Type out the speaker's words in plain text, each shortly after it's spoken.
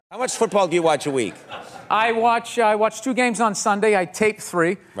How much football do you watch a week? I watch 2 games on Sunday. I tape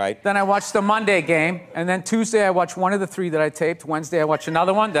 3. Right. Then I watch the Monday game. And then Tuesday, I watch one of the 3 that I taped. Wednesday, I watch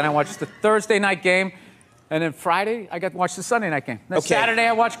another one. Then I watch the Thursday night game. And then Friday, I get to watch the Sunday night game. Then Saturday,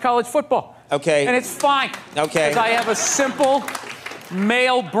 I watch college football. Okay. And it's fine. Okay. Because I have a simple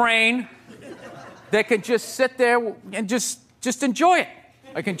male brain that can just sit there and just enjoy it.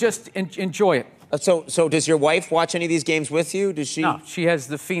 I can just enjoy it. So does your wife watch any of these games with you? Does she? No, she has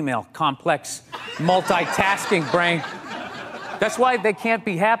the female, complex, multitasking brain. That's why they can't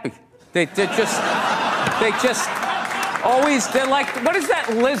be happy. They just always, they're like, what is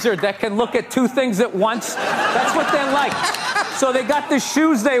that lizard that can look at 2 things at once? That's what they're like. So they got the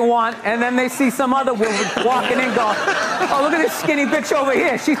shoes they want, and then they see some other woman walking in going, oh, look at this skinny bitch over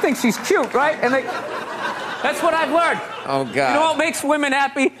here. She thinks she's cute, right? And that's what I've learned. Oh, God. You know what makes women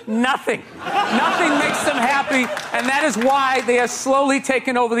happy? Nothing. Nothing makes them happy, and that is why they are slowly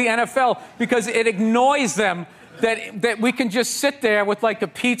taking over the NFL, because it annoys them that we can just sit there with, like, a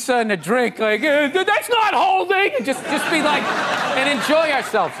pizza and a drink, like, that's not holding, and just be like, and enjoy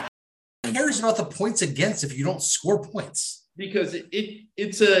ourselves. Who cares about the points against if you don't score points? Because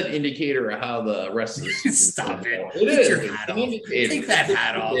it's an indicator of how the rest of the season. Stop it. It Take is. your hat off. Take that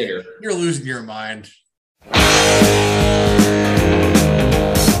hat off. You're losing your mind.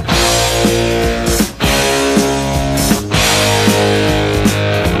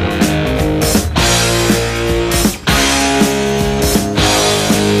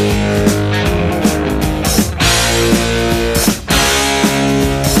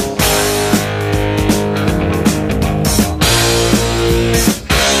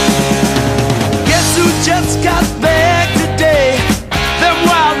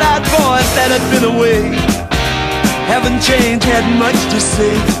 That had been away, haven't changed, had much to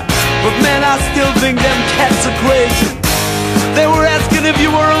say, but man, I still think them cats are crazy. They were asking if you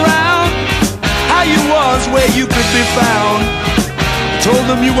were around, how you was, where you could be found. I told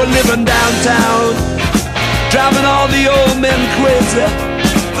them you were living downtown, driving all the old men crazy.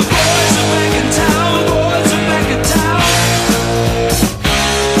 The boys are back in town, the boys are back in town.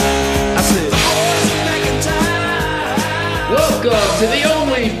 I said, the boys are back in town. Welcome to the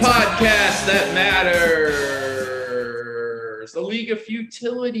only podcast that matters, the League of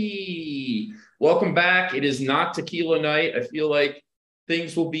Futility. Welcome back. It is not tequila night. I feel like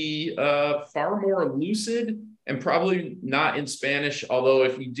things will be far more lucid and probably not in Spanish. Although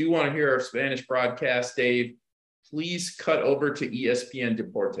if you do want to hear our Spanish broadcast, Dave, please cut over to ESPN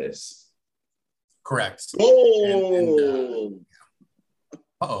Deportes. Correct. Oh.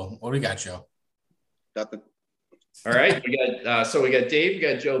 Uh-oh. What do we got, Joe? Nothing. All right. We got Dave, we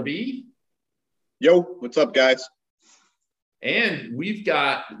got Joe B. Yo, what's up, guys? And we've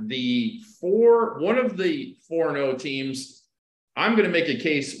got one of the 4-0 teams. I'm going to make a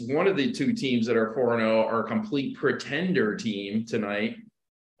case. One of the 2 teams that are 4-0 are a complete pretender team tonight.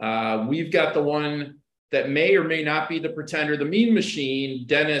 We've got the one that may or may not be the pretender, the Mean Machine,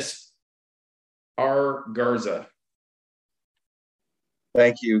 Dennis R. Garza.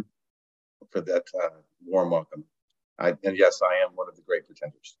 Thank you for that warm welcome. And yes, I am one of the great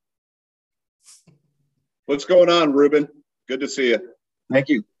pretenders. What's going on, Ruben? Good to see you. Thank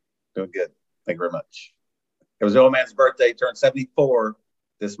you. Doing good. Thank you very much. It was the old man's birthday. Turned 74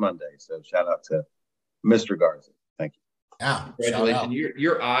 this Monday. So shout out to Mr. Garza. Thank you. Yeah. Congratulations.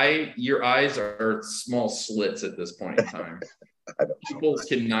 Your eyes are small slits at this point in time. I don't People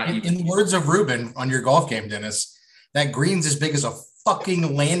cannot in the words of Ruben on your golf game, Dennis, that green's as big as a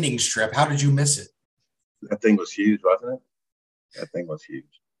fucking landing strip. How did you miss it? That thing was huge, wasn't it? That thing was huge.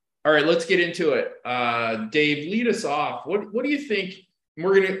 All right, let's get into it. Dave, lead us off. What do you think?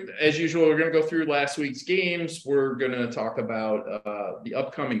 We're going to, as usual, we're going to go through last week's games. We're going to talk about the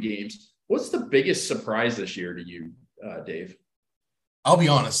upcoming games. What's the biggest surprise this year to you, Dave? I'll be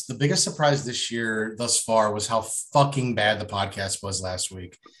honest. The biggest surprise this year thus far was how fucking bad the podcast was last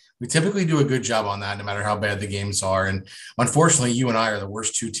week. We typically do a good job on that, no matter how bad the games are. And unfortunately, you and I are the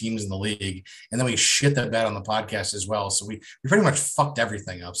worst 2 teams in the league. And then we shit the bed on the podcast as well. So we pretty much fucked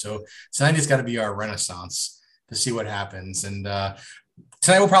everything up. So tonight has got to be our renaissance to see what happens. And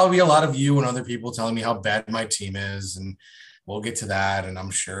tonight will probably be a lot of you and other people telling me how bad my team is. And we'll get to that. And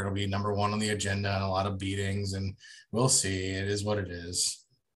I'm sure it'll be number 1 on the agenda and a lot of beatings. And we'll see. It is what it is.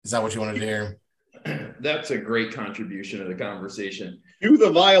 Is that what you want to do? That's a great contribution to the conversation. Cue the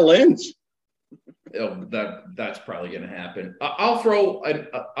violins. Oh, that's probably going to happen. I'll throw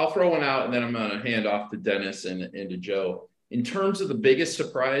one out, and then I'm going to hand off to Dennis and to Joe. In terms of the biggest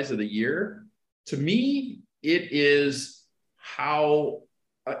surprise of the year, to me, it is how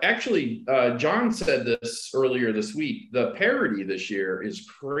actually, John said this earlier this week. The parity this year is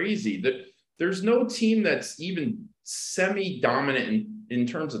crazy. There's no team that's even semi-dominant in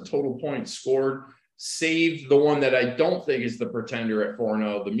terms of total points scored, save the one that I don't think is the pretender at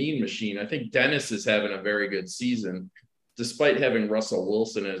 4-0, the Mean Machine. I think Dennis is having a very good season, despite having Russell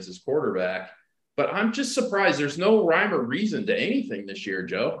Wilson as his quarterback. But I'm just surprised there's no rhyme or reason to anything this year,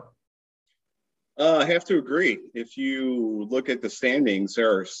 Joe. I have to agree. If you look at the standings,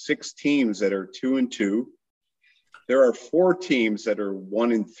 there are 6 teams that are 2-2. There are 4 teams that are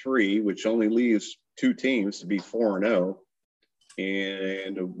 1-3, which only leaves 2 teams to be 4-0.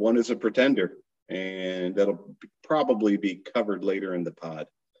 And one is a pretender. And that'll probably be covered later in the pod.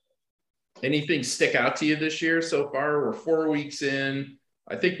 Anything stick out to you this year so far? We're 4 weeks in.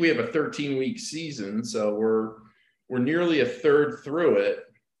 I think we have a 13-week season, so we're nearly a third through it.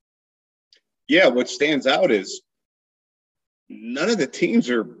 Yeah, what stands out is none of the teams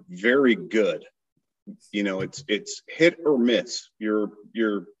are very good. You know, it's hit or miss. You're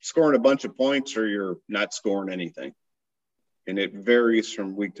scoring a bunch of points or you're not scoring anything. And it varies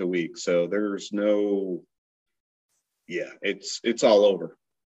from week to week. So there's no, it's all over.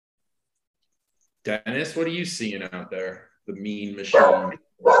 Dennis, what are you seeing out there? The Mean Machine.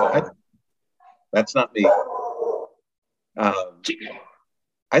 That's not me.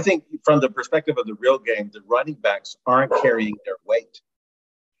 I think from the perspective of the real game, the running backs aren't carrying their weight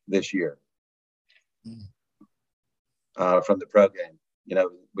this year from the pro game. You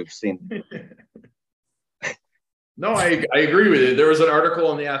know, we've seen. No, I agree with you. There was an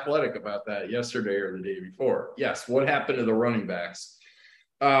article in The Athletic about that yesterday or the day before. Yes, what happened to the running backs?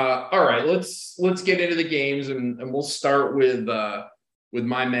 All right, let's get into the games, and we'll start with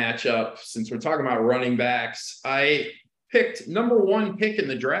my matchup. Since we're talking about running backs, I picked number 1 pick in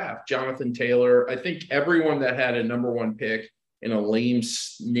the draft, Jonathan Taylor. I think everyone that had a number 1 pick in a lame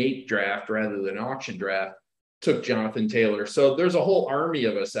snake draft rather than auction draft took Jonathan Taylor. So there's a whole army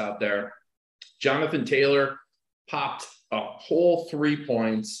of us out there. Jonathan Taylor popped a whole 3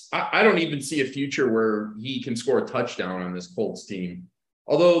 points. I don't even see a future where he can score a touchdown on this Colts team.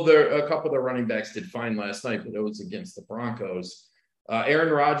 Although a couple of the running backs did fine last night, but it was against the Broncos.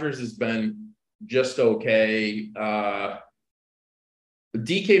 Aaron Rodgers has been just okay.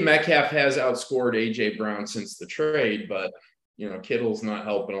 DK Metcalf has outscored A.J. Brown since the trade, but, you know, Kittle's not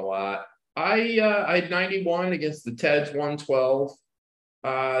helping a lot. I had 91 against the Teds, 112.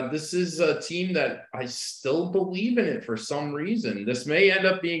 This is a team that I still believe in it for some reason. This may end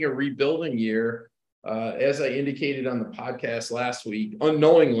up being a rebuilding year. As I indicated on the podcast last week,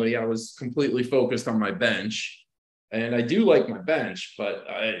 unknowingly, I was completely focused on my bench. And I do like my bench, but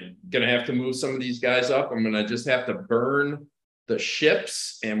I'm going to have to move some of these guys up. I'm going to just have to burn the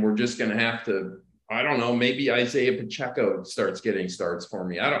ships, and we're just going to have to, I don't know, maybe Isaiah Pacheco starts getting starts for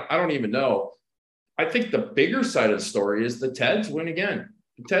me. I don't even know. I think the bigger side of the story is the Teds win again.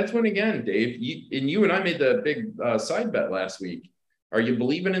 The Teds win again, Dave. You and I made the big side bet last week. Are you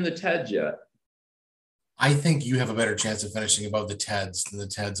believing in the Teds yet? I think you have a better chance of finishing above the Teds than the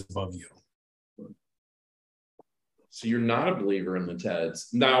Teds above you. So you're not a believer in the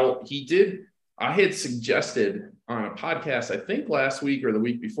Teds. Now, I had suggested on a podcast, I think last week or the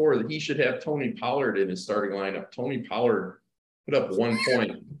week before, that he should have Tony Pollard in his starting lineup. Tony Pollard put up 1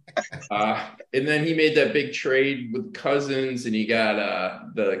 point. And then he made that big trade with Cousins, and he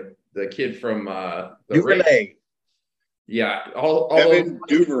got the kid from Duvernay. Yeah. Evan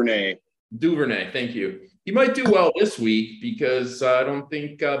Duvernay. Duvernay, thank you. He might do well this week because I don't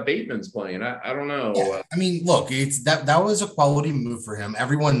think Bateman's playing. I don't know. Yeah. I mean, look, that was a quality move for him.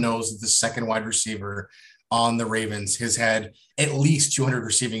 Everyone knows that the second wide receiver on the Ravens has had at least 200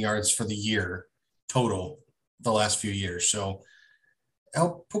 receiving yards for the year total the last few years. So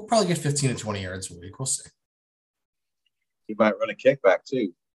he'll probably get 15 to 20 yards a week. We'll see. He might run a kickback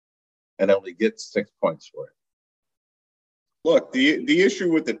too and only get 6 points for it. Look, the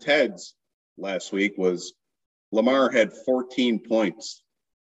issue with the Teds last week was Lamar had 14 points.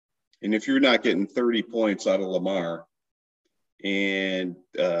 And if you're not getting 30 points out of Lamar, and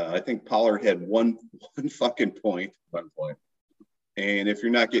I think Pollard had one fucking point. 1 point. And if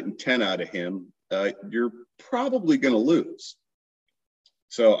you're not getting 10 out of him, you're probably going to lose.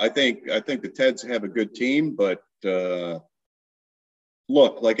 So I think the Teds have a good team, but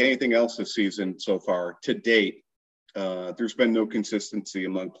look, like anything else this season so far to date, there's been no consistency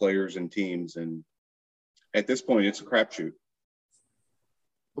among players and teams. And at this point, it's a crapshoot.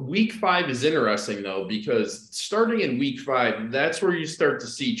 Week 5 is interesting, though, because starting in week 5, that's where you start to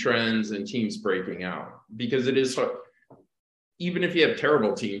see trends and teams breaking out, because it is even if you have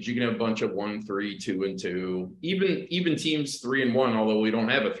terrible teams, you can have a bunch of 1-3, 2-2, even teams 3-1, although we don't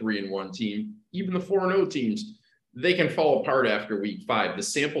have a 3-1 team, even the 4-0 teams, they can fall apart after week 5. The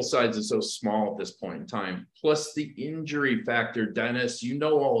sample size is so small at this point in time. Plus the injury factor, Dennis, you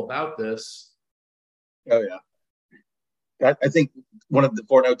know all about this. Oh, yeah. I think one of the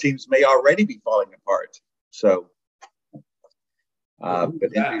 4-0 teams may already be falling apart. So, but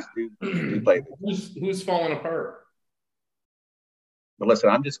injuries do play. Who's falling apart? But listen,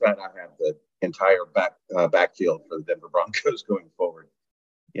 I'm just glad I have the entire backfield for the Denver Broncos going forward.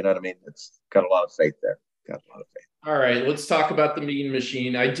 You know what I mean? It's got a lot of faith there. All right, let's talk about the Mean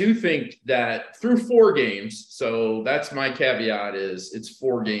Machine. I do think that through 4 games, so that's my caveat, is it's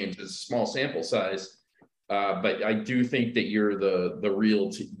 4 games, it's a small sample size, but I do think that you're the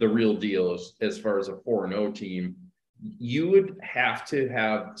real deal as far as a 4-0 team. You would have to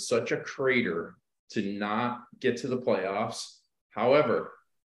have such a crater to not get to the playoffs. However,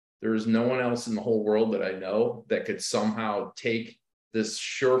 there is no one else in the whole world that I know that could somehow take this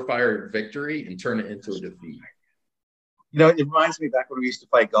surefire victory and turn it into a defeat. You know, it reminds me back when we used to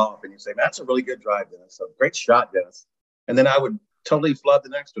play golf, and you say, "That's a really good drive, Dennis. So great shot, Dennis." And then I would totally flood the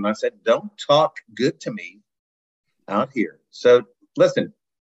next one. I said, "Don't talk good to me out here." So listen,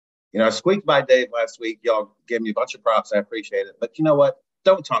 you know, I squeaked by Dave last week. Y'all gave me a bunch of props. I appreciate it. But you know what?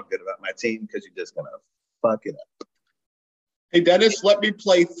 Don't talk good about my team because you're just going to fuck it up. Hey, Dennis, let me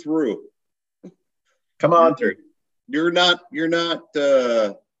play through. Come on through. You're not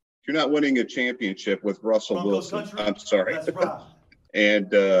winning a championship with Russell Wilson. I'm sorry.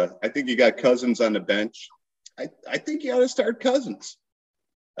 And I think you got Cousins on the bench. I think you ought to start Cousins.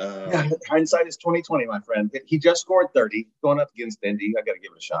 Yeah, hindsight is 20/20, my friend. He just scored 30 going up against Indy. I got to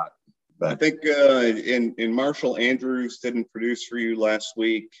give it a shot. But I think in Marshall Andrews didn't produce for you last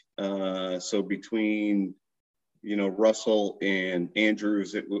week. So between Russell and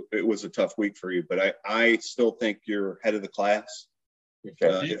Andrews, it was a tough week for you. But I still think you're head of the class.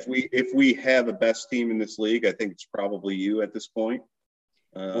 If we have a best team in this league, I think it's probably you at this point.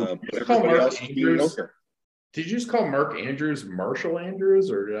 But everybody else is mediocre. Did you just call Mark Andrews Marshall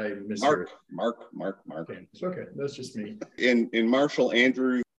Andrews, or did I miss Mark? Okay, that's just me. In Marshall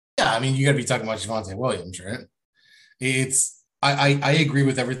Andrews. Yeah, I mean, you got to be talking about Javonte Williams, right? I agree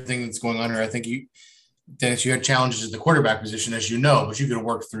with everything that's going on here. I think Dennis, you had challenges at the quarterback position, as you know, but you could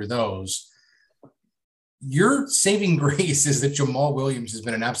work through those. Your saving grace is that Jamal Williams has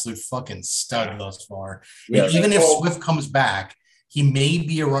been an absolute fucking stud thus far. Yeah, even if Swift comes back, he may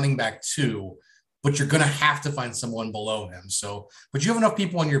be a running back too, but you're going to have to find someone below him. So, but you have enough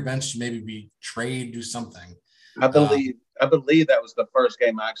people on your bench to maybe trade, do something. I believe that was the first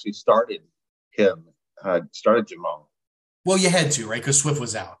game I actually started Jamal. Well, you had to, right? Because Swift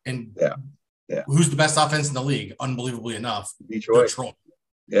was out. And yeah. Who's the best offense in the league? Unbelievably enough, Detroit.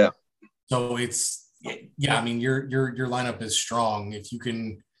 Yeah. So I mean, your lineup is strong. If you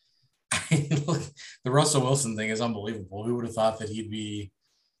can, the Russell Wilson thing is unbelievable. Who would have thought that he'd be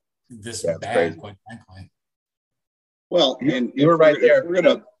this bad? Crazy. Quite frankly. Well, and you were right there. We're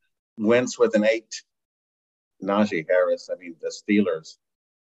gonna Wentz with an 8. Najee Harris. I mean, the Steelers.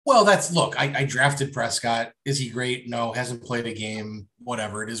 Well, I drafted Prescott. Is he great? No, hasn't played a game.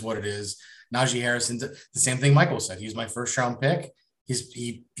 Whatever. It is what it is. Najee Harrison, the same thing Michael said. He's my first round pick.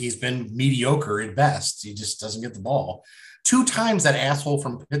 He's been mediocre at best. He just doesn't get the ball. 2 times that asshole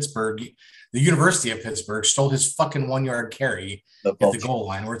from Pittsburgh, the University of Pittsburgh, stole his fucking 1-yard carry at the goal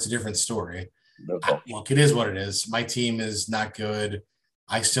line, where it's a different story. Look, it is what it is. My team is not good.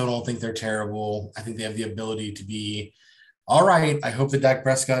 I still don't think they're terrible. I think they have the ability to be all right. I hope that Dak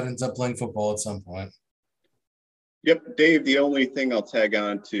Prescott ends up playing football at some point. Yep. Dave, the only thing I'll tag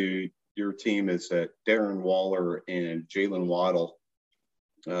on to your team is that Darren Waller and Jalen Waddle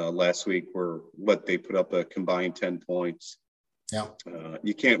last week they put up a combined 10 points. Yeah.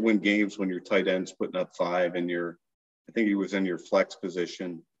 You can't win games when your tight end's putting up 5 and I think he was in your flex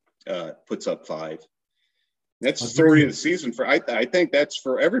position, puts up 5. That's the story of the season I think that's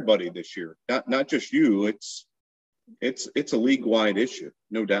for everybody this year, not just you. It's a league-wide issue,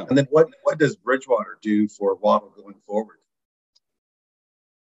 no doubt. And then what does Bridgewater do for Waddle going forward?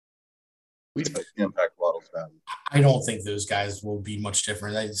 Impact Waddle's value. I don't think those guys will be much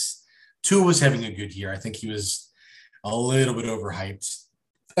different. Tua was having a good year. I think he was a little bit overhyped.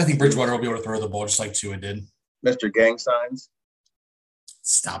 I think Bridgewater will be able to throw the ball just like Tua did. Mr. Gang Signs.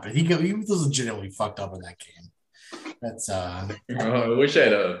 Stop it. He was legitimately fucked up in that game. That's I wish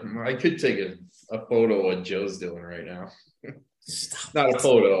I could take a photo of what Joe's doing right now. Not a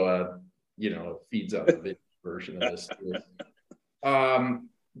photo, feeds out the video version of this.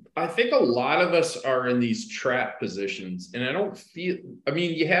 I think a lot of us are in these trap positions, and I don't feel, I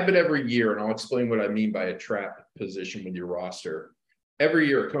mean, you have it every year, and I'll explain what I mean by a trap position with your roster. Every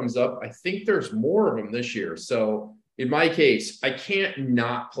year it comes up. I think there's more of them this year. So in my case, I can't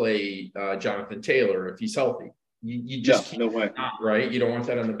not play Jonathan Taylor if he's healthy. You just can't, no way. not, right? You don't want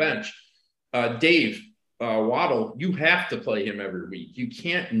that on the bench. Dave Waddle, you have to play him every week. You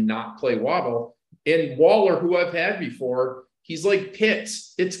can't not play Waddle. And Waller, who I've had before, he's like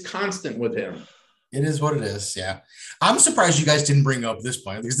Pitts. It's constant with him. It is what it is. Yeah. I'm surprised you guys didn't bring up this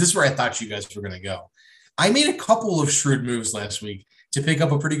point because this is where I thought you guys were going to go. I made a couple of shrewd moves last week to pick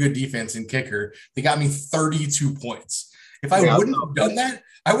up a pretty good defense and kicker. They got me 32 points. If I wouldn't have done that,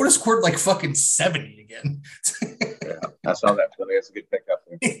 I would have scored like fucking 70 again. Yeah, I saw that. That's a good pickup.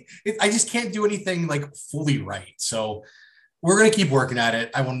 I just can't do anything like fully right. So we're going to keep working at it.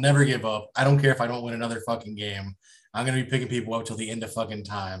 I will never give up. I don't care if I don't win another fucking game. I'm going to be picking people up till the end of fucking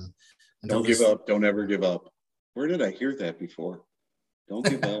time. Don't give up. Don't ever give up. Where did I hear that before? Don't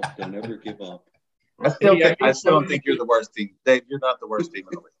give up. Don't ever give up. I still don't think you're the worst team. Dave, you're not the worst team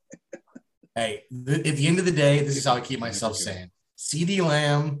in the league. Hey, at the end of the day, this is how I keep myself sane. CeeDee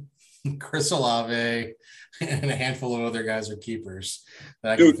Lamb, Chris Olave, and a handful of other guys are keepers.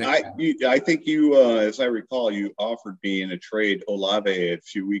 Dude, I think you, as I recall, you offered me in a trade Olave a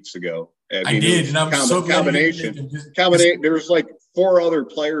few weeks ago. I did, and I'm so glad. Combination. There's like 4 other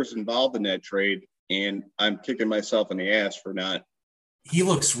players involved in that trade, and I'm kicking myself in the ass for not. He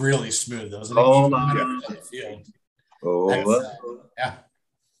looks really smooth, doesn't he? Yeah,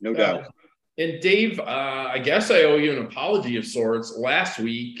 no doubt. And Dave, I guess I owe you an apology of sorts. Last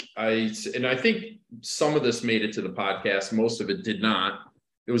week, I think some of this made it to the podcast. Most of it did not.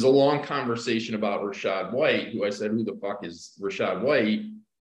 It was a long conversation about Rachaad White, who I said, who the fuck is Rachaad White?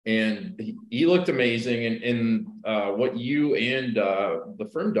 And he looked amazing. And what you and the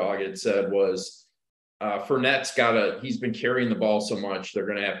Firm Dog had said was, Fournette's he's been carrying the ball so much, they're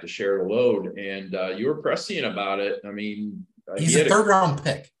going to have to share the load. And you were prescient about it. I mean, he's a third-round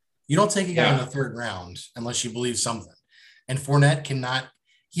pick. You don't take a guy in the third round unless you believe something. And Fournette cannot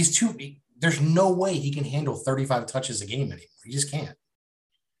 – there's no way he can handle 35 touches a game anymore. He just can't.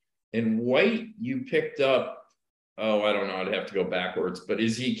 And White, you picked up – I don't know. I'd have to go backwards. But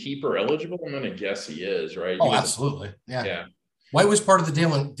is he keeper eligible? I'm going to guess he is, right? Oh, absolutely. Yeah. White was part of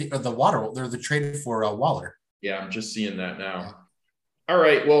the trade for Waller. Yeah, I'm just seeing that now. All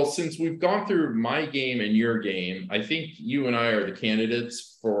right. Well, since we've gone through my game and your game, I think you and I are the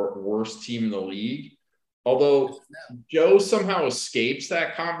candidates for worst team in the league. Although Joe somehow escapes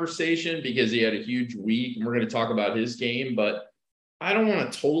that conversation because he had a huge week, and we're going to talk about his game, but I don't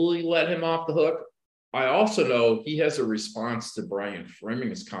want to totally let him off the hook. I also know he has a response to Brian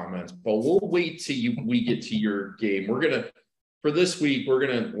Fleming's comments, but we'll wait till we get to your game. For this week, we're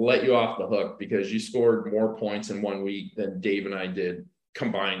going to let you off the hook because you scored more points in 1 week than Dave and I did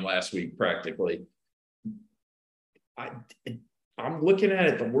combined last week, practically. I'm looking at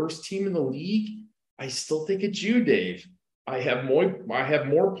it, the worst team in the league. I still think it's you, Dave. I have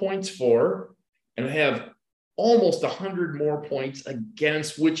more points for, and I have almost 100 more points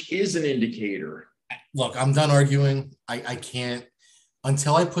against, which is an indicator. Look, I'm done arguing. I can't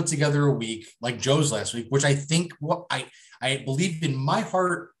until I put together a week like Joe's last week, which I think I believe in my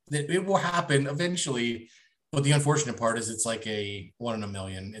heart that it will happen eventually. But the unfortunate part is it's like a 1 in a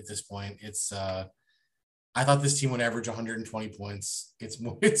million at this point. It's I thought this team would average 120 points.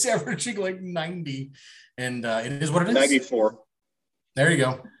 It's averaging like 90, and it is what it is. 94. There you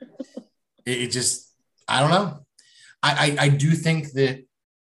go. It just, I don't know. I do think that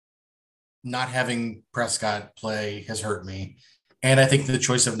not having Prescott play has hurt me. And I think the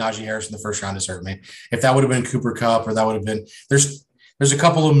choice of Najee Harris in the first round has hurt me. If that would have been Cooper Kupp, or that would have been there's a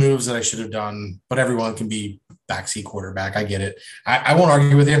couple of moves that I should have done, but everyone can be backseat quarterback. I get it. I won't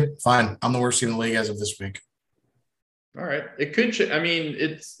argue with you. Fine. I'm the worst team in the league as of this week. All right. It could,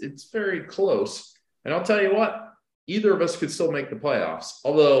 it's very close. And I'll tell you what, either of us could still make the playoffs.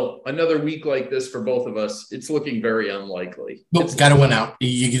 Although another week like this for both of us, it's looking very unlikely. Nope, got to win out.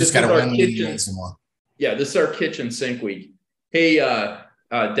 You just got to win. Yeah, this is our kitchen sink week. Hey,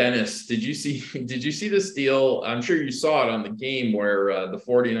 Dennis, did you see this deal? I'm sure you saw it on the game where the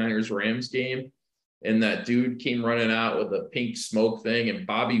 49ers Rams game, and that dude came running out with a pink smoke thing, and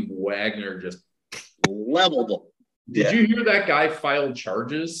Bobby Wagner just leveled him. Did you hear that guy filed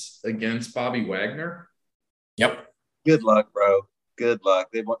charges against Bobby Wagner? Yep. Good luck, bro. Good luck.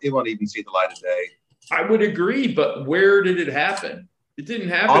 It won't even see the light of day. I would agree, but where did it happen? It didn't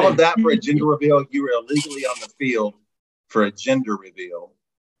happen. All of that for a gender reveal. You were illegally on the field for a gender reveal.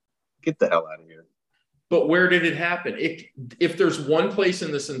 Get the hell out of here. But where did it happen? If there's one place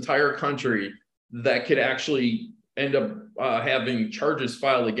in this entire country that could actually end up having charges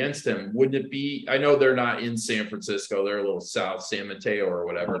filed against him, wouldn't it be? I know they're not in San Francisco; they're a little south, San Mateo or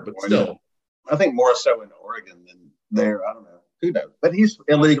whatever. But still, I think more so in Oregon than there. I don't know. Who knows? But he's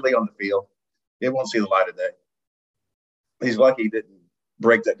illegally on the field. It won't see the light of day. He's lucky he didn't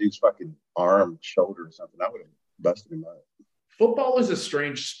break that dude's fucking arm, shoulder, or something. I would have busted him up. Football is a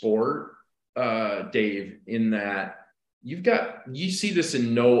strange sport, Dave, in that you see this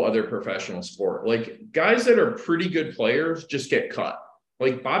in no other professional sport. Like guys that are pretty good players just get cut.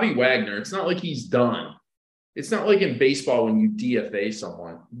 Like Bobby Wagner, it's not like he's done. It's not like in baseball when you DFA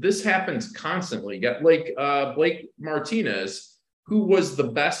someone. This happens constantly. Like Blake Martinez, who was the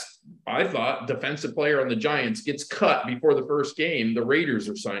best, I thought, defensive player on the Giants, gets cut before the first game. The Raiders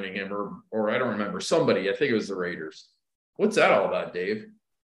are signing him, or I don't remember, somebody. I think it was the Raiders. What's that all about, Dave?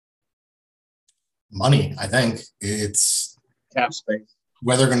 Money, I think. It's cap space.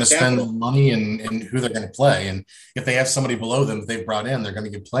 Where they're going to spend the money and who they're going to play. And if they have somebody below them that they've brought in, they're going to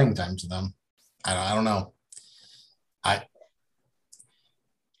give playing time to them. I don't know.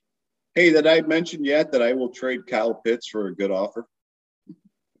 Hey, did I mention yet that I will trade Kyle Pitts for a good offer?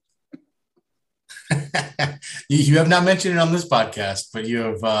 You have not mentioned it on this podcast, but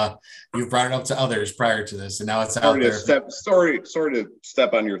you've brought it up to others prior to this, and now it's out there. Sorry to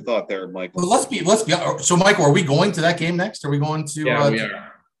step on your thought there, Michael. Well, let's be. So, Michael, are we going to that game next? Are we going to? Yeah, we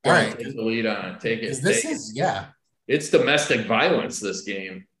are. All right, take the lead on it. Take it. It's domestic violence. This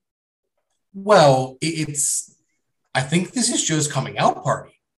game. Well, I think this is Joe's coming out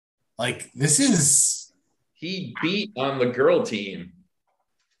party. Like this is. He beat on the girl team.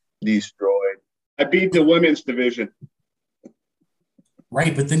 Destroyed. I beat the women's division.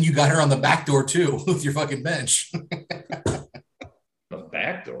 Right, but then you got her on the back door too with your fucking bench. The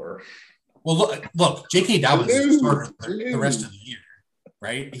back door. Well, look, J.K. Dobbins is the starter the rest of the year,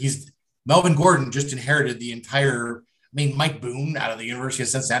 right? Melvin Gordon just inherited the entire. I mean, Mike Boone out of the University of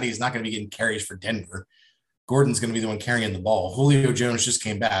Cincinnati is not going to be getting carries for Denver. Gordon's going to be the one carrying the ball. Julio Jones just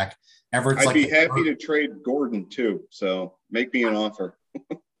came back. I'd be happy to trade Gordon too. So make me an offer.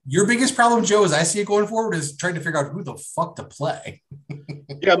 Your biggest problem, Joe, as I see it going forward, is trying to figure out who the fuck to play.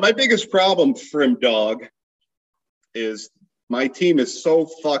 Yeah, my biggest problem, Frim Dog, is my team is so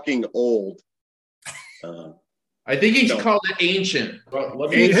fucking old. I think he's called it ancient.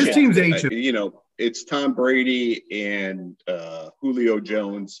 His team's ancient. It's Tom Brady and Julio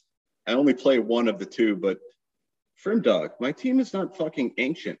Jones. I only play one of the two, but Frim Dog, my team is not fucking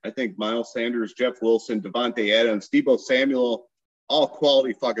ancient. I think Miles Sanders, Jeff Wilson, Devontae Adams, Deebo Samuel, all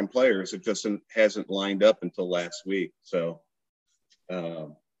quality fucking players. It just hasn't lined up until last week. So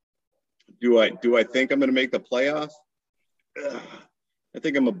do I think I'm going to make the playoffs? I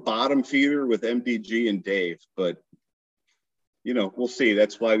think I'm a bottom feeder with MDG and Dave, but we'll see.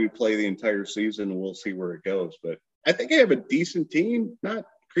 That's why we play the entire season, and we'll see where it goes. But I think I have a decent team, not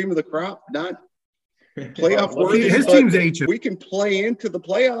cream of the crop, not playoff worthy. His team's ancient. We can play into the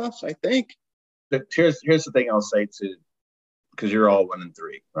playoffs, I think. But here's the thing I'll say to, because you're all 1-3,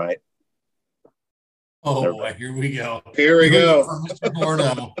 right? Oh boy, here we go. Here we go. Mr.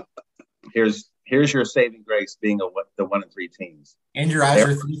 Borno. Here's your saving grace being the 1-3 teams. And your eyes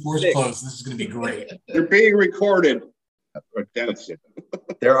are 3/4 closed. This is going to be great. You're being recorded.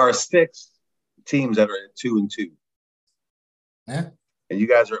 There are 6 teams that are at 2-2. Yeah. And you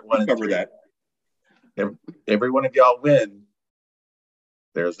guys are at 1-3. Cover that. Every one of y'all win.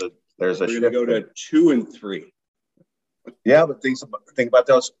 There's a We're shift. going to go to 2-3. Yeah, but think about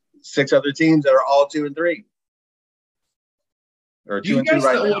those 6 other teams that are all 2-3. Or Do you 2-2 guys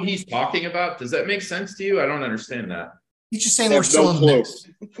right know now. what he's talking about? Does that make sense to you? I don't understand that. He's just saying I we're have still no in the clue. mix.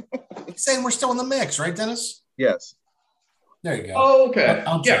 He's saying we're still in the mix, right, Dennis? Yes. There you go. Oh, okay.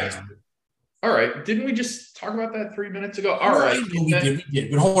 I'll Yeah. change it. All right. Didn't we just talk about that 3 minutes ago? All No, right. we did.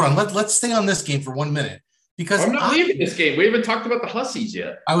 But hold on. Let's stay on this game for 1 minute. Because I'm not leaving this game. We haven't talked about the Hussies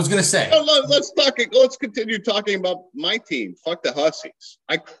yet. I was going to say. Let's continue talking about my team. Fuck the Hussies.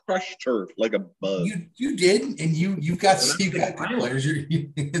 I crushed her like a bug. You did, and you've got good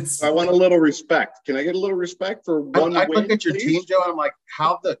players. I want a little respect. Can I get a little respect for one I win, look at your please? team, Joe, and I'm like,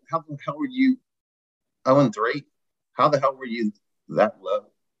 how the hell were you 0-3? How the hell were you that low?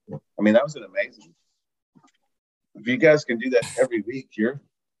 I mean, that was an amazing. If you guys can do that every week, you're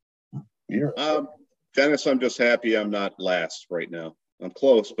Dennis, I'm just happy I'm not last right now. I'm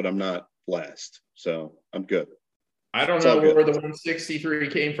close, but I'm not last. So I'm good. I don't It's know all good. where the 163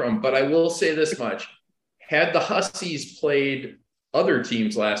 came from, but I will say this much. Had the Hussies played other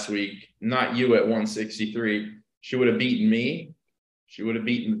teams last week, not you at 163, she would have beaten me. She would have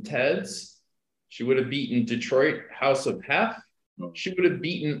beaten the Teds. She would have beaten Detroit House of Hef. She would have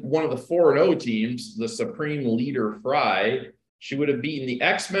beaten one of the 4-0 teams, the Supreme Leader Fry. She would have beaten the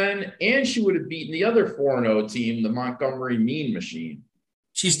X-Men, and she would have beaten the other 4-0 team, the Montgomery Mean Machine.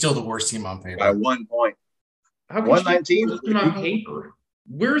 She's still the worst team on paper. By 1 point. How can 119 she be on paper?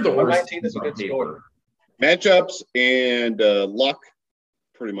 We're the worst team is a on good score. paper. Matchups and luck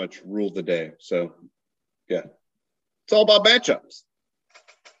pretty much ruled the day. So, yeah, it's all about matchups.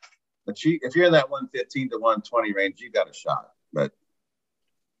 But if you're in that 115 to 120 range, you got a shot. But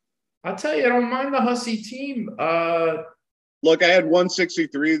I'll tell you, I don't mind the Hussey team. Look, I had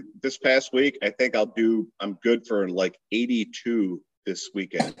 163 this past week. I think I'm good for like 82 this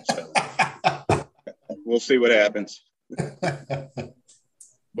weekend. So we'll see what happens. But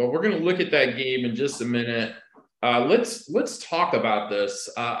we're going to look at that game in just a minute. Let's talk about this.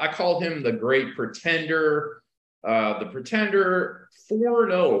 I call him the Great Pretender. The Pretender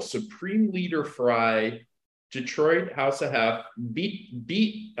 4-0 Supreme Leader Fry. Detroit House of Hef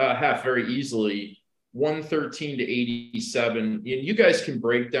beat Hef very easily, 113 to 87. And you guys can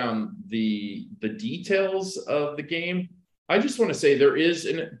break down the details of the game. I just want to say there is,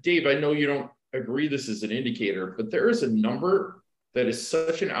 and Dave, I know you don't agree this is an indicator, but there is a number that is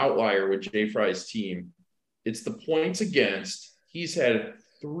such an outlier with Jay Fry's team. It's the points against. He's had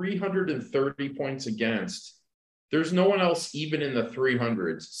 330 points against. There's no one else even in the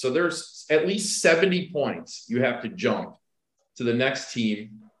 300s. So there's at least 70 points you have to jump to the next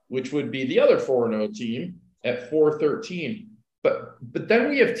team, which would be the other 4-0 team at 413. But then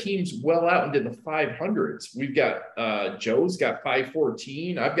we have teams well out into the 500s. We've got Joe's got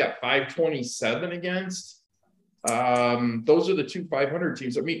 514. I've got 527 against. Those are the two 500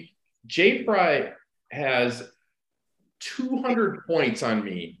 teams. I mean, Jay Fry has 200 points on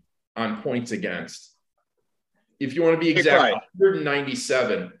me on points against. If you want to be exact,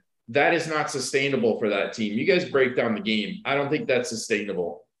 197. That is not sustainable for that team. You guys break down the game. I don't think that's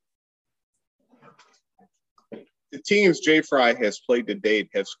sustainable. The teams Jay Fry has played to date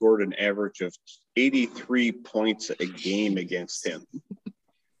have scored an average of 83 points a game against him.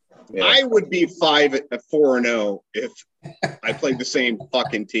 Yeah. I would be 4-0 if I played the same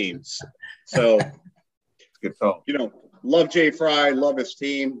fucking teams. So, good call. Love Jay Fry, love his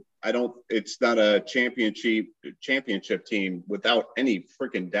team. It's not a championship team. Without any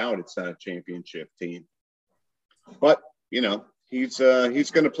freaking doubt, it's not a championship team. But, he's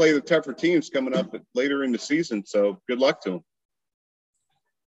going to play the tougher teams coming up later in the season. So good luck to him.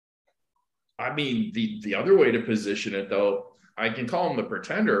 I mean, the other way to position it, though, I can call him the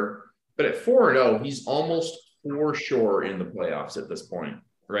Pretender, but at 4-0, he's almost for sure in the playoffs at this point,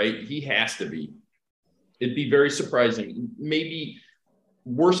 right? He has to be. It'd be very surprising. Maybe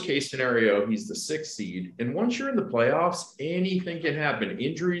worst case scenario, he's the 6th seed. And once you're in the playoffs, anything can happen.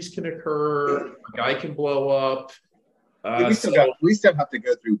 Injuries can occur. A guy can blow up. We still have to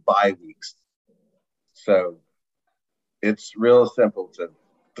go through bye weeks. So it's real simple to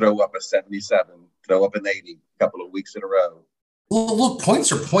throw up a 77, throw up an 80 a couple of weeks in a row. Well, look,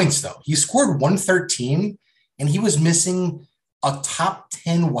 points are points, though. He scored 113, and he was missing a top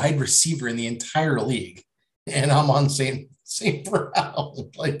 10 wide receiver in the entire league. And I'm on St. Brown.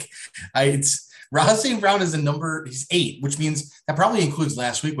 Ross St. Brown is he's 8, which means that probably includes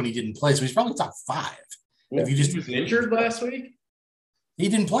last week when he didn't play. So he's probably top 5. Well, he was injured last week? He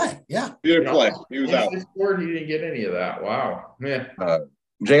didn't play. Yeah. He didn't play. He was out. He didn't get any of that. Wow. Yeah.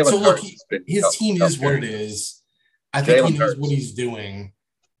 So look, his team is what it is. I think he knows what he's doing.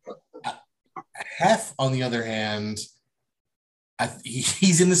 Hef, on the other hand,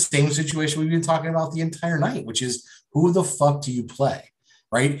 he's in the same situation we've been talking about the entire night, which is who the fuck do you play,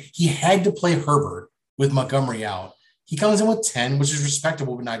 right? He had to play Herbert with Montgomery out. He comes in with 10, which is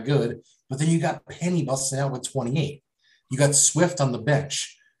respectable but not good. But then you got Penny busting out with 28. You got Swift on the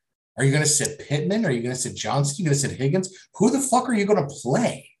bench. Are you going to sit Pittman? Are you going to sit Johnson? Are you going to sit Higgins? Who the fuck are you going to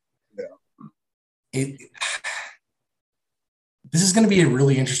play? Yeah. This is going to be a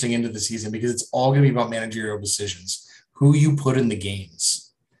really interesting end of the season because it's all going to be about managerial decisions. Who you put in the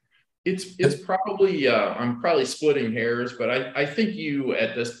games. It's probably I'm probably splitting hairs, but I think you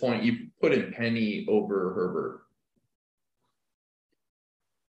at this point you put in Penny over Herbert.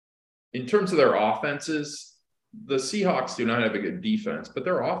 In terms of their offenses, the Seahawks do not have a good defense, but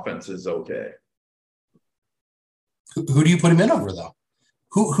their offense is okay. Who do you put him in over, though?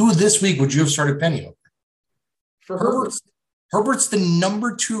 Who this week would you have started Penny over? For Herbert. Herbert's the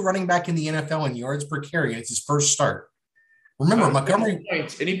number 2 running back in the NFL in yards per carry, and it's his first start. Remember, Montgomery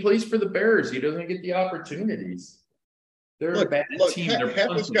points, and he plays for the Bears. He doesn't get the opportunities. They're a bad team.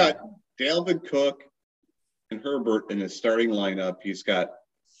 He's got Dalvin Cook and Herbert in his starting lineup. He's got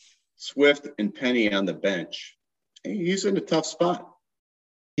Swift and Penny on the bench, he's in a tough spot.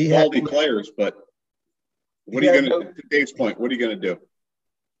 He Quality had players, but what He are you had going to, to Dave's point, what are you going to do?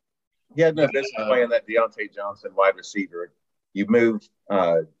 he had no business playing that Deontay Johnson wide receiver. You moved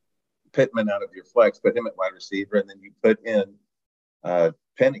Pittman out of your flex, put him at wide receiver, and then you put in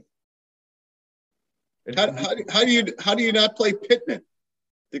Penny. How do you not play Pittman?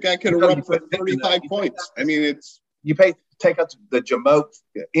 The guy could have run for 35 points. I mean, Take out the Jamoke.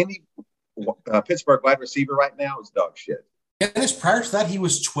 Any Pittsburgh wide receiver right now is dog shit. Dennis, prior to that, he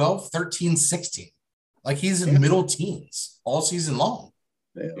was 12, 13, 16. Like he's in middle teens all season long.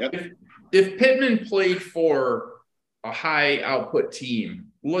 Yeah. If Pittman played for a high output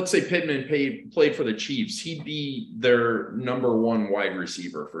team, let's say Pittman played for the Chiefs, he'd be their number one wide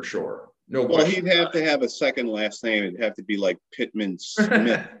receiver for sure. No well, question. he'd have to have a second last name. It'd have to be like Pittman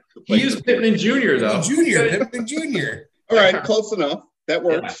Smith. He is Pittman Jr. though. Pittman Jr. All right, close enough. That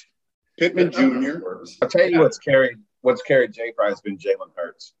works. Yeah. Pittman Jr. I'll tell you what's carried Jay Fry has been Jalen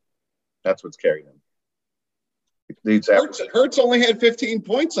Hurts. That's what's carried him. Hurts only had 15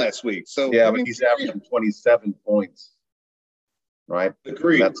 points last week. So yeah, but he's averaging 27 points. Right?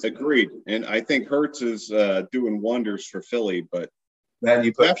 Agreed. And I think Hurts is doing wonders for Philly, but then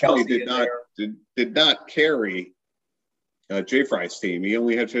you put definitely Kelsey did not carry Jay Fry's team. He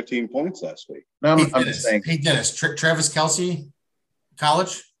only had 15 points last week. No, I'm just saying. Hey, Dennis, Travis Kelce,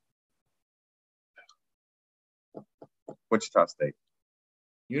 college? Wichita State.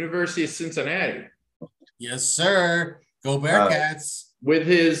 University of Cincinnati. Yes, sir. Go Bearcats. With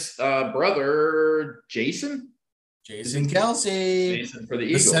his brother, Jason Kelce. Jason for the The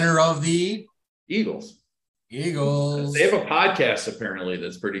Eagles. center of the Eagles. Eagles. They have a podcast apparently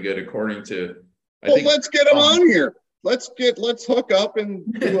that's pretty good, according to. Let's get him on here. Let's hook up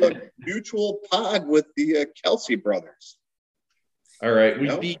and do a mutual pod with the Kelce brothers. All right,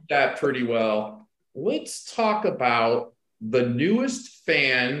 we beat that pretty well. Let's talk about the newest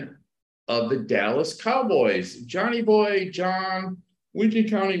fan of the Dallas Cowboys. Johnny Boy John, Winton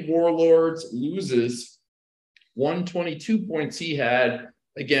County Warlords loses 122 points he had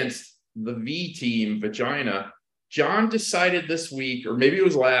against the V team, Vagina. John decided this week, or maybe it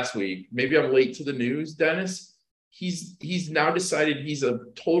was last week, maybe I'm late to the news, Dennis. He's now decided he's a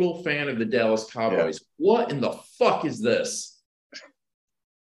total fan of the Dallas Cowboys. Yeah. What in the fuck is this?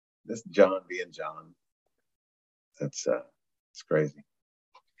 This John being John. That's it's crazy.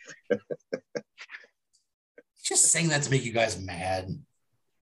 Just saying that to make you guys mad.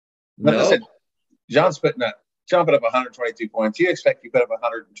 No. Listen, John put up 122 points. You expect you put up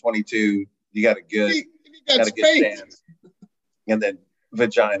 122. You got a good, stance. And then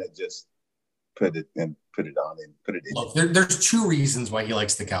Vagina just put it on and Look, there's two reasons why he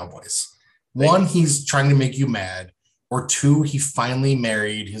likes the Cowboys. One, he's trying to make you mad. Or two, he finally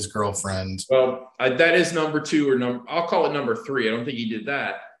married his girlfriend. Well, that is number two or I'll call it number three. I don't think he did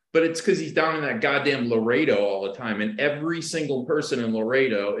that. But it's because he's down in that goddamn Laredo all the time. And every single person in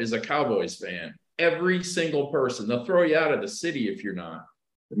Laredo is a Cowboys fan. Every single person. They'll throw you out of the city if you're not.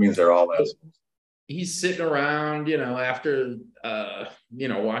 It means they're all assholes. He's sitting around, after,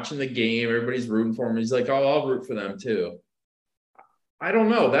 watching the game. Everybody's rooting for him. He's like, oh, I'll root for them too. I don't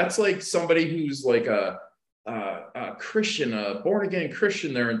know. That's like somebody who's like a Christian, a born-again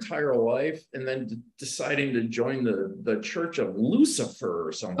Christian their entire life, and then deciding to join the Church of Lucifer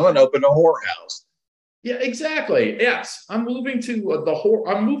or something. I'm going to open a whorehouse. Yeah, exactly. Yes. I'm moving to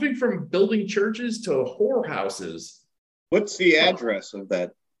I'm moving from building churches to whorehouses. What's the address of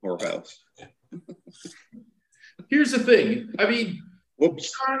that whorehouse? Here's the thing. I mean,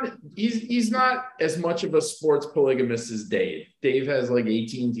 whoops. John, he's not as much of a sports polygamist as Dave. Dave has like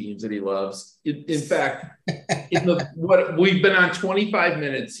 18 teams that he loves. In fact, what we've been on 25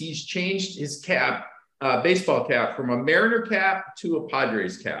 minutes, he's changed his baseball cap from a Mariner cap to a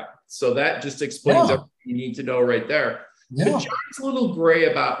Padres cap. So that just explains everything you need to know right there. Yeah. But John's a little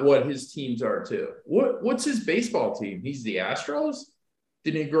gray about what his teams are too. What's his baseball team? He's the Astros?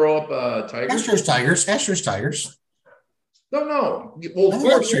 Didn't he grow up Tigers? Astros Tigers. No. Well,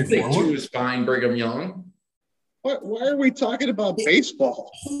 first you think two is fine, Brigham Young. Why are we talking about baseball?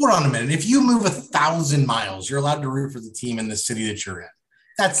 Hold on a minute. If you move 1,000 miles, you're allowed to root for the team in the city that you're in.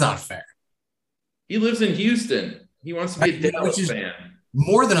 That's not fair. He lives in Houston. He wants to be a Dallas fan.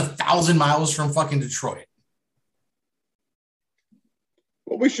 More than 1,000 miles from fucking Detroit.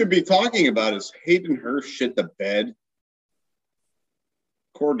 What we should be talking about is Hayden Hurst shit the bed.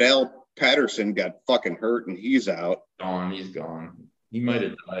 Cordell Patterson got fucking hurt and he's out. He's gone. He might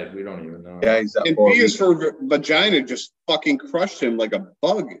have died. We don't even know. Yeah, he's out. And Bias for Vagina just fucking crushed him like a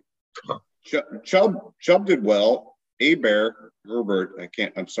bug. Chubb did well. Herbert.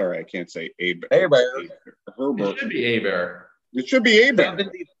 I'm sorry, I can't say Herbert. It should be Abear. It should be Abear.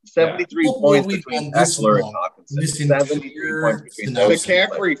 73 points between Eckler and Hawkinson. 73 points between those.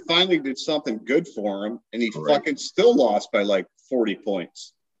 McCaffrey finally did something good for him, and he fucking still lost by like 40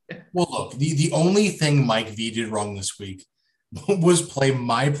 points. Well, look, the only thing Mike V did wrong this week was play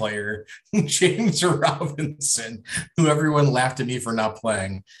my player, James Robinson, who everyone laughed at me for not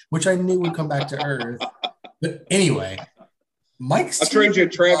playing, which I knew would come back to earth. But anyway, Mike's I'll trade you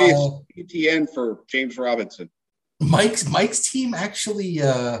Travis Etienne for James Robinson. Mike's team actually,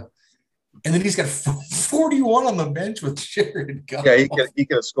 and then he's got 41 on the bench with Jared Goff. Yeah, he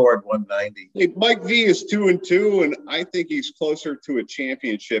could have scored 190. Hey, Mike V is 2-2, and I think he's closer to a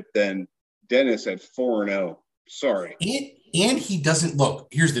championship than Dennis at 4-0. Sorry. And he doesn't look.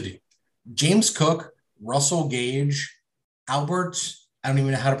 Here's the deal: James Cook, Russell Gage, Albert. I don't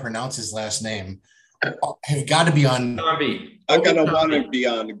even know how to pronounce his last name. Have got to be on. I'm gonna want to be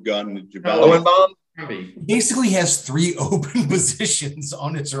on the gun. Lowenbaum basically has 3 open positions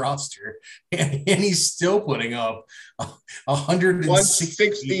on his roster, and he's still putting up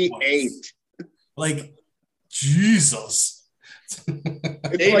 168. Like, Jesus.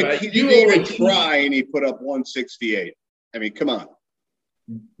 It's Dave, like he didn't even try, and he put up 168. I mean, come on.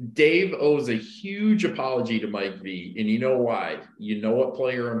 Dave owes a huge apology to Mike V, and you know why? You know what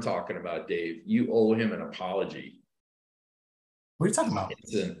player I'm talking about, Dave. You owe him an apology. What are you talking about?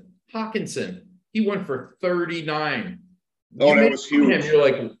 Hawkinson. He went for 39. Oh, that was huge. You're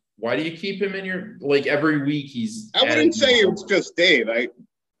like, why do you keep him in your, like, every week he's. I wouldn't say it was just Dave.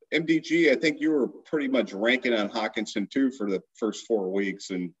 MDG, I think you were pretty much ranking on Hawkinson too for the first 4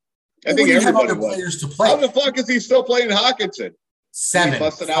 weeks. And I think everybody was. Players to play. How the fuck is he still playing Hawkinson?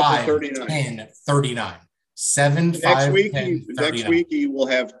 7, 5, 10, 39. 7, 5, 10, 39. Next week he will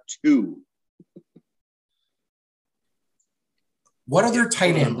have 2. What other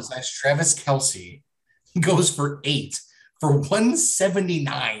tight end besides Travis Kelce goes for 8 for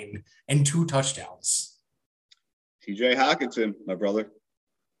 179 and 2 touchdowns? TJ Hawkinson, my brother.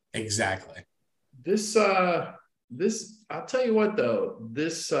 Exactly. This I'll tell you what though,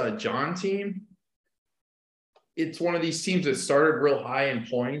 this John team, it's one of these teams that started real high in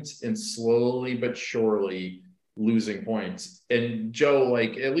points and slowly but surely losing points. And Joe,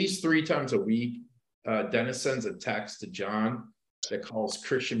 like at least 3 times a week, Dennis sends a text to John that calls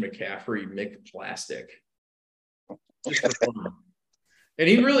Christian McCaffrey Mick Plastic. And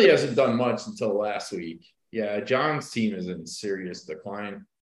he really hasn't done much until last week. Yeah, John's team is in serious decline.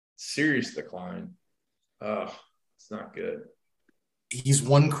 It's not good. He's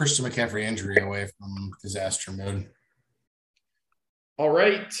one Christian McCaffrey injury away from disaster mode. All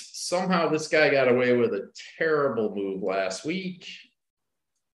right. Somehow this guy got away with a terrible move last week.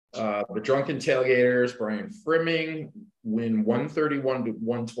 The Drunken Tailgaters, Brian Frimming, win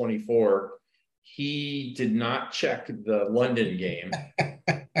 131-124. He did not check the London game.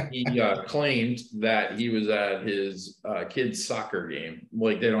 He claimed that he was at his kid's soccer game.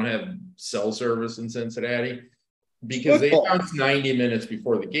 Like they don't have cell service in Cincinnati because they announced 90 minutes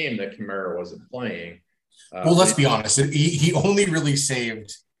before the game that Kamara wasn't playing. Well, let's be honest. He only really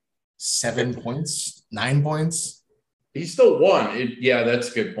saved 7 points, 9 points. He still won. Yeah,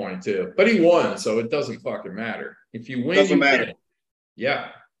 that's a good point too. But he won, so it doesn't fucking matter. If you win, doesn't matter. Win. Yeah.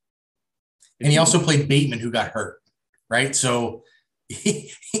 And he also played Bateman, who got hurt, right? So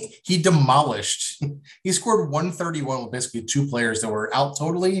he demolished. He scored 131 with basically 2 players that were out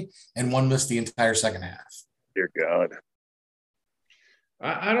totally, and 1 missed the entire second half. Dear God.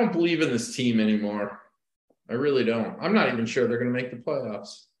 I don't believe in this team anymore. I really don't. I'm not even sure they're going to make the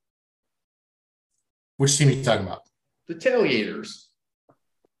playoffs. Which team are you talking about? The Tailgaters.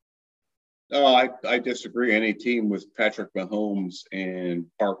 Oh, I disagree. Any team with Patrick Mahomes and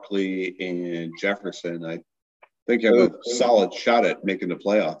Barkley and Jefferson, I think have a solid shot at making the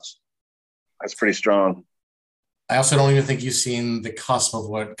playoffs. That's pretty strong. I also don't even think you've seen the cusp of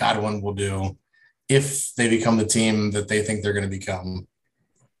what Godwin will do if they become the team that they think they're going to become.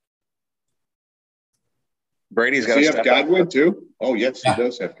 Brady's got to have Godwin too? Oh, yes, he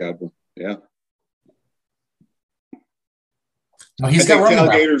does have Godwin. Yeah. No, he's got running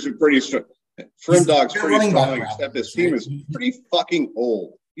back. Tailgaters are pretty strong. Frim Dog's pretty strong, except his team is pretty fucking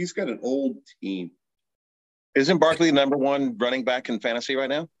old. He's got an old team. Isn't Barkley the number 1 running back in fantasy right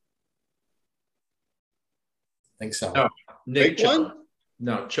now? I think so. No, Nick Chubb.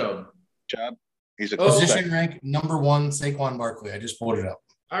 No, Chubb. He's a position rank number 1, Saquon Barkley. I just pulled it up.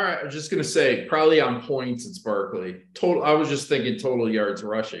 All right, I was just going to say, probably on points, it's Barkley. Total. I was just thinking total yards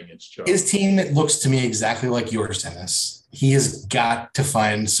rushing, it's Chubb. His team looks to me exactly like yours, Dennis. He has got to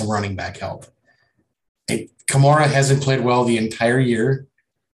find some running back help. Kamara hasn't played well the entire year,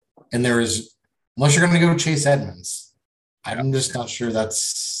 and unless you're going to go Chase Edmonds, I'm just not sure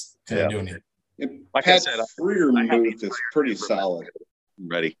that's going to do anything. Like Pat Freiermuth is pretty solid.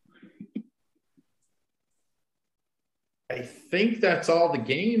 Ready. I think that's all the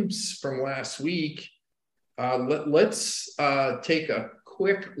games from last week. Let's take a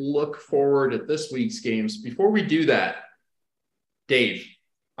quick look forward at this week's games. Before we do that, Dave,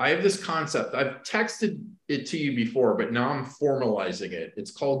 I have this concept. I've texted it to you before, but now I'm formalizing it.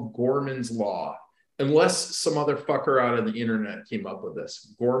 It's called Gorman's Law, unless some other fucker out of the internet came up with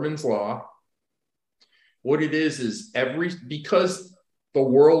this. Gorman's Law. What it is because the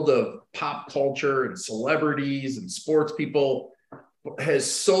world of pop culture and celebrities and sports people has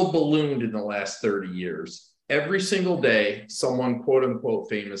so ballooned in the last 30 years. Every single day, someone quote unquote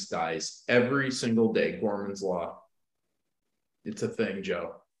famous dies. Every single day, Gorman's Law. It's a thing,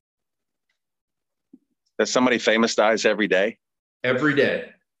 Joe. That somebody famous dies every day? Every day.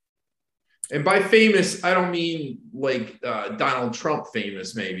 And by famous, I don't mean like Donald Trump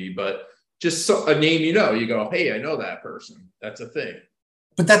famous maybe, but just a name you know. You go, hey, I know that person. That's a thing.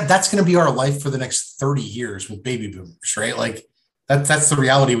 But that's going to be our life for the next 30 years with baby boomers, right? Like that's the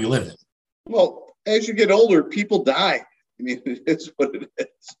reality we live in. Well, as you get older, people die. I mean, it's what it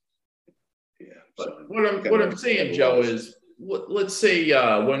is. Yeah. But what I'm saying, Joe, is let's say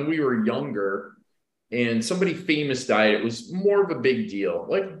when we were younger and somebody famous died, it was more of a big deal,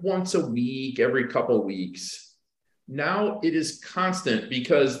 like once a week, every couple of weeks. Now it is constant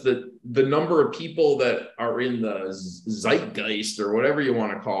because the number of people that are in the zeitgeist or whatever you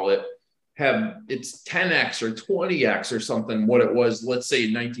want to call it it's 10x or 20x or something what it was, let's say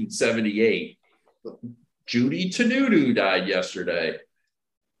in 1978. Judy Tenuta died yesterday.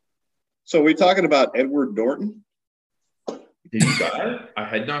 So are we talking about Edward Norton? Did he die? I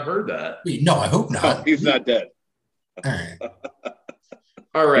had not heard that. No, I hope not. No, he's not dead. All right.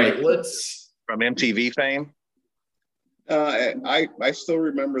 All right, let's... From MTV fame? I still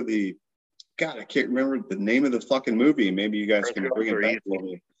remember I can't remember the name of the fucking movie. Maybe you guys can bring it back for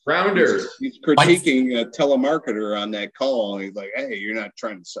me. Rounders. He's critiquing a telemarketer on that call, and he's like, "Hey, you're not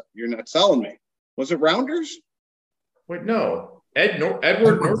selling me." Was it Rounders? Wait, no.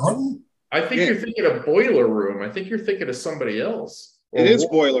 Edward Norton? I think you're thinking of Boiler Room. I think you're thinking of somebody else. It is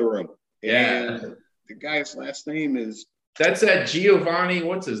Boiler Room. Yeah. And the guy's last name is... That's that Giovanni,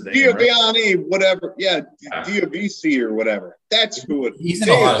 what's his name? Giovanni, right? Whatever. Yeah, Giovici or whatever. That's who it is.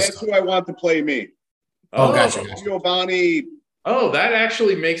 That's who I want to play me. Oh, gotcha. Giovanni. Oh, that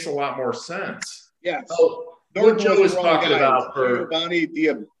actually makes a lot more sense. Yes. Oh, what Joe was talking about for Giovanni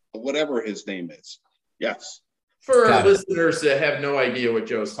whatever his name is. Yes. For our listeners that have no idea what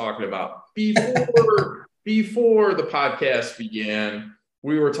Joe's talking about, before the podcast began,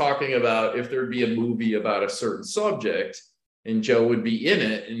 we were talking about if there'd be a movie about a certain subject and Joe would be in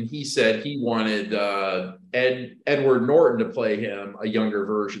it. And he said he wanted Edward Norton to play him, a younger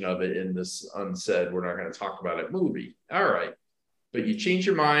version of it in this unsaid, we're not going to talk about it movie. All right. But you change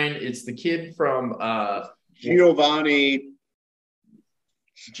your mind. It's the kid from Giovanni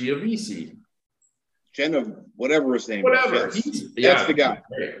Giovici. Whatever his name is. Yes. That's the guy.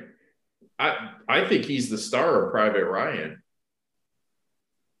 I think he's the star of Private Ryan.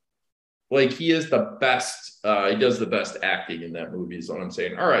 Like he is the best. He does the best acting in that movie is what I'm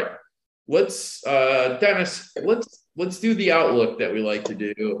saying. All right, let's Dennis. Let's do the outlook that we like to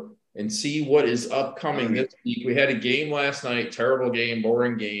do and see what is upcoming this week. We had a game last night. Terrible game,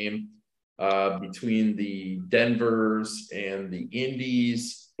 boring game between the Denvers and the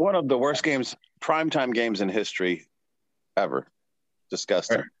Indies. One of the worst games, primetime games in history ever.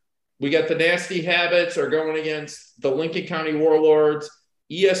 Disgusting. Right. We got the Nasty Habits are going against the Lincoln County Warlords.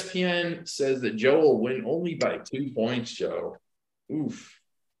 ESPN says that Joe will win only by 2 points, Joe. Oof.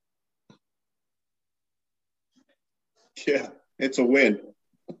 Yeah, it's a win.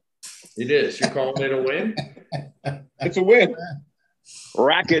 It is. You're calling it a win? It's a win.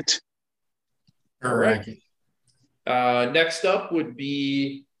 Racket. All right. Next up would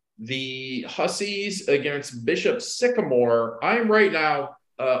be the Hussies against Bishop Sycamore. I'm right now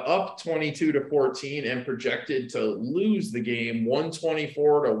up 22-14 and projected to lose the game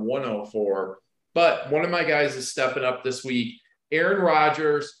 124-104. But one of my guys is stepping up this week. Aaron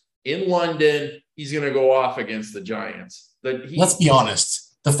Rodgers in London. He's going to go off against the Giants. Let's be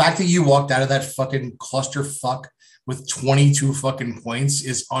honest. The fact that you walked out of that fucking clusterfuck with 22 fucking points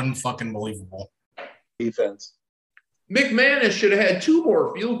is unfucking believable. Defense. McManus should have had 2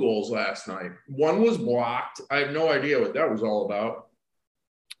 more field goals last night. One was blocked. I have no idea what that was all about.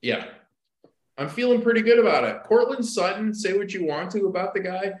 Yeah. I'm feeling pretty good about it. Cortland Sutton, say what you want to about the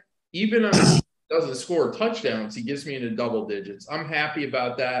guy. Even on doesn't score touchdowns, he gets me into double digits. I'm happy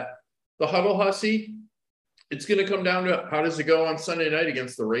about that. The Huddle Hussy, it's going to come down to how does it go on Sunday night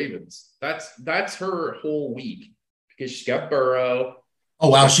against the Ravens. That's her whole week because she's got Burrow. Oh,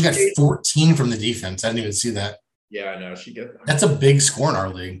 wow. She got 14 from the defense. I didn't even see that. Yeah, I know. She got That's a big score in our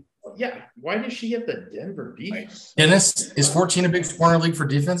league. Yeah. Why does she get the Denver defense? Dennis, is 14 a big score in our league for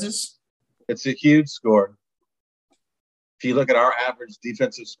defenses? It's a huge score. If you look at our average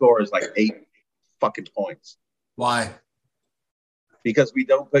defensive score is like 8 fucking points. Why? Because we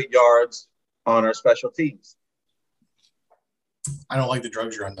don't put yards on our special teams. I don't like the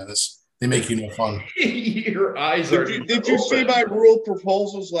drugs you're on, Dennis. They make you no fun. Your eyes are. Did you see my rule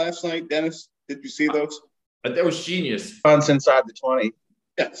proposals last night, Dennis? Did you see those? That was genius. Punts inside the 20.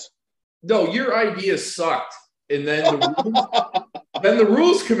 Yes. No, your idea sucked. And then the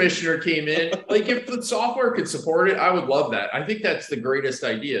rules commissioner came in. Like, if the software could support it, I would love that. I think that's the greatest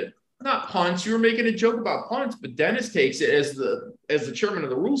idea. Not punts. You were making a joke about punts, but Dennis takes it as the chairman of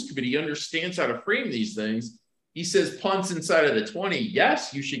the rules committee. He understands how to frame these things. He says punts inside of the 20.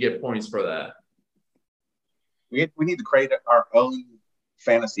 Yes, you should get points for that. We need to create our own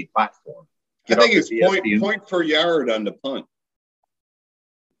fantasy platform. I think it's point per yard on the punt.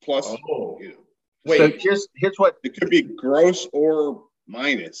 Plus, wait. So here's what it could be: gross or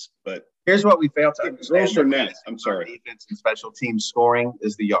minus. But here's what we failed to understand: gross or net. I'm sorry. Defense and special teams scoring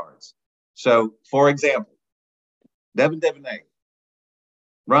is the yards. So, for example, Devin Duvernay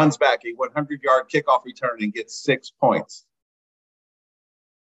runs back a 100-yard kickoff return and gets 6 points.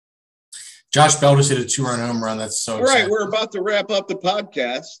 Josh Bell just hit a 2-run home run. That's so exciting. All right, we're about to wrap up the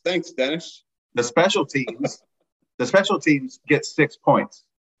podcast. Thanks, Dennis. The special teams get 6 points.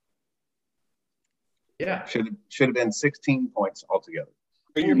 Yeah. Should have been 16 points altogether.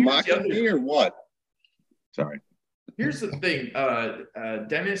 Are you mocking me or what? Sorry. Here's the thing.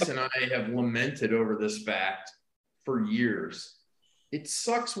 Dennis and I have lamented over this fact for years. It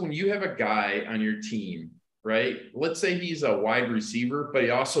sucks when you have a guy on your team, right? Let's say he's a wide receiver, but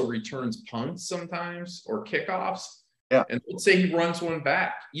he also returns punts sometimes or kickoffs. Yeah. And let's say he runs one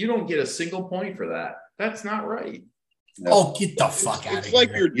back. You don't get a single point for that. That's not right. No. Oh, get the fuck out of here. It's like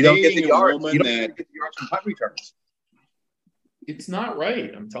you're You don't get dating the yards. a You woman don't that get the yards from punt returns. It's not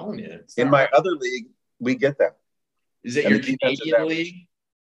right. I'm telling you. It's In not my right. other league, we get that. Is it and your the defensive Canadian average. league?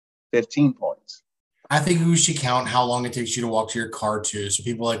 15 points. I think we should count how long it takes you to walk to your car, too. So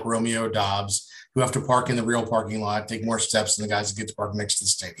people like Romeo Dobbs, who have to park in the real parking lot, take more steps than the guys that get to park next to the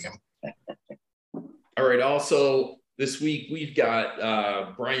stadium. All right. Also, this week we've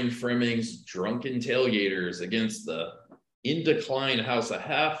got Brian Fremming's Drunken Tailgaters against the In Decline House of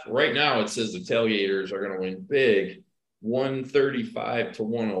Hef. Right now, it says the Tailgaters are going to win big, 135 to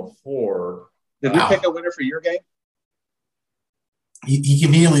 104. Did we pick a winner for your game? He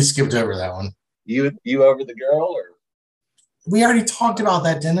conveniently skipped over that one. You over the girl, or we already talked about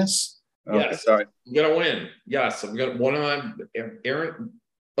that, Dennis. Oh, Yes, sorry. I'm going to win. Yes, I'm going to one of my Aaron.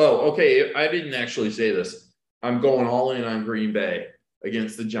 Oh, okay. I didn't actually say this. I'm going all in on Green Bay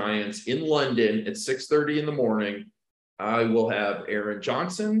against the Giants in London at 6:30 in the morning. I will have Aaron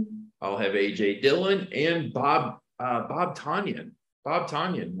Johnson. I'll have AJ Dillon and Bob Tonyan. Bob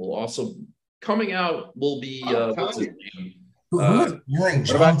Tonyan will also coming out. Will be what's his name? Who is Aaron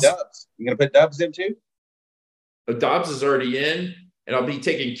What about Johnson? Dubs? You gonna put Dubs in too? Dobbs is already in, and I'll be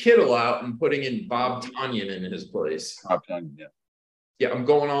taking Kittle out and putting in Bob Tonyan in his place. Yeah. Yeah, I'm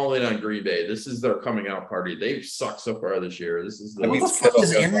going all in on Green Bay. This is their coming out party. They've sucked so far this year. This is the What the fuck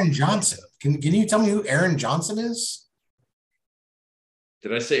is Aaron Johnson? Can you tell me who Aaron Johnson is?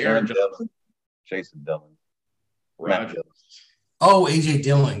 Did I say Aaron Johnson? Jason Dillon. Roger. Oh, AJ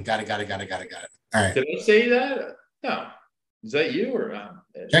Dillon. Got it. All right. Did I say that? No. Is that you or not?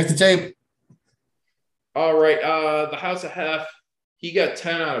 Check the tape. All right. The House of Hef. He got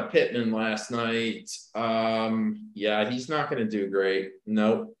 10 out of Pittman last night. Yeah, he's not going to do great.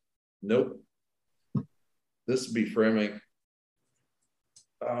 Nope. This would be Fremming.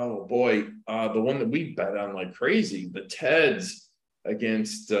 Oh, boy. The one that we bet on like crazy, the Teds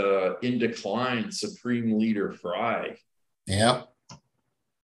against In Decline, Supreme Leader Fry. Yep.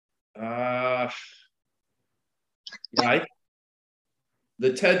 Yeah,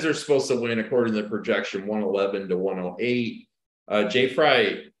 the Teds are supposed to win according to the projection, 111 to 108. Jay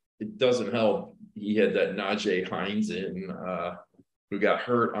Fry, it doesn't help. He had that Najee Hines in, who got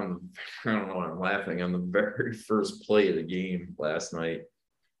hurt on, I don't know why I'm laughing, on the very first play of the game last night.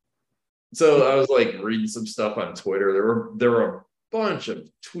 So I was like reading some stuff on Twitter. There were a bunch of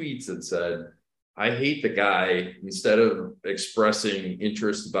tweets that said, I hate the guy. Instead of expressing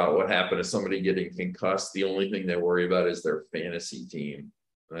interest about what happened to somebody getting concussed, the only thing they worry about is their fantasy team.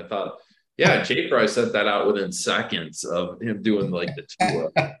 And I thought Yeah, Jay probably sent that out within seconds of him doing like the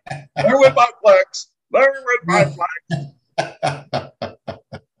tour. There went my flex. There went my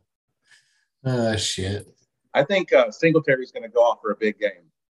flex. Shit. I think Singletary's going to go off for a big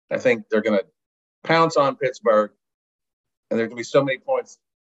game. I think they're going to pounce on Pittsburgh, and there's going to be so many points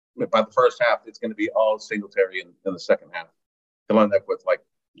by the first half. It's going to be all Singletary in the second half. He'll end up with like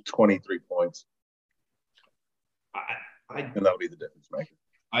 23 points, and that'll be the difference maker.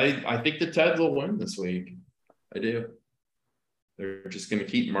 I think the Teds will win this week. I do. They're just going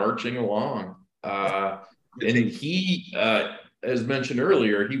to keep marching along. And he, as mentioned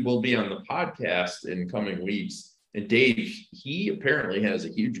earlier, he will be on the podcast in coming weeks. And Dave, he apparently has a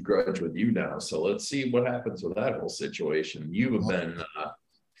huge grudge with you now. So let's see what happens with that whole situation. You have been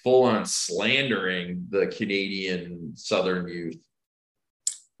full on slandering the Canadian Southern youth.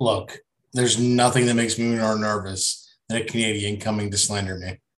 Look, there's nothing that makes me more nervous than a Canadian coming to slander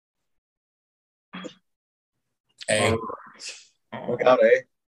me. Hey. Look out, eh?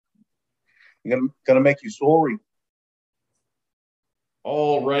 Gonna make you sorry.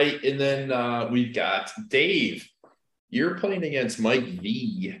 All right. And then we've got Dave. You're playing against Mike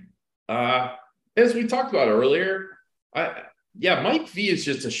V. As we talked about earlier, Mike V is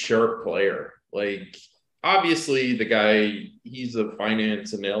just a sharp player. Like, obviously, the guy, he's a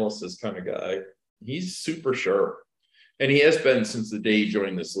finance analysis kind of guy. He's super sharp. And he has been since the day he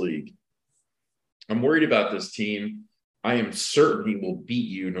joined this league. I'm worried about this team. I am certain he will beat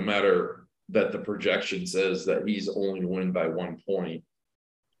you no matter that the projection says that he's only going to win by 1 point.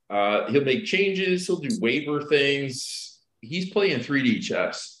 He'll make changes. He'll do waiver things. He's playing 3D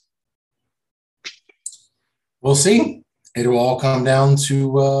chess. We'll see. It will all come down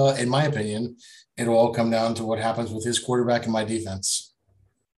to, in my opinion, it will all come down to what happens with his quarterback and my defense.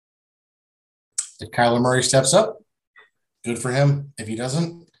 If Kyler Murray steps up, good for him. If he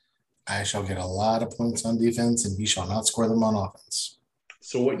doesn't, I shall get a lot of points on defense, and we shall not score them on offense.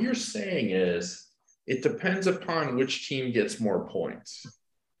 So what you're saying is it depends upon which team gets more points.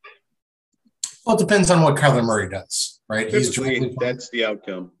 Well, it depends on what Kyler Murray does, right? That's the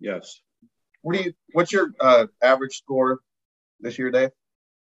outcome, yes. What's your average score this year, Dave?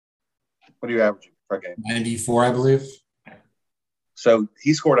 What are you averaging per game? 94, I believe. So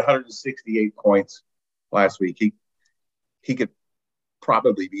he scored 168 points last week. He could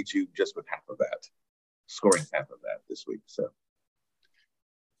probably beat you just with half of that, scoring half of that this week. So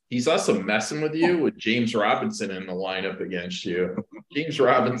he's also messing with you with James Robinson in the lineup against you. James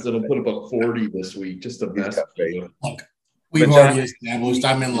Robinson will put up a 40 this week just to mess with you. Look, we've already established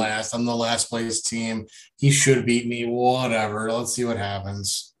I'm in last. I'm the last place team. He should beat me. Whatever. Let's see what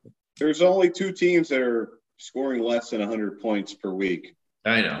happens. There's only 2 teams that are scoring less than 100 points per week.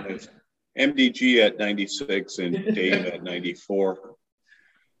 I know. It's MDG at 96 and Dave at 94.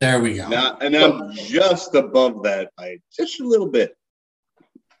 There we go. And I'm just above that by just a little bit.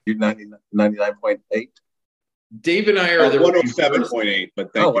 You're 99.8. Dave and I are the 107.8,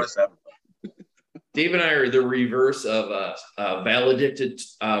 but thank you. 107. Dave and I are the reverse of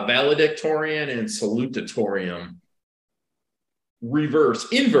valedictorian and salutatorium. Inverse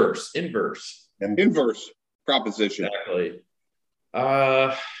Proposition. Exactly.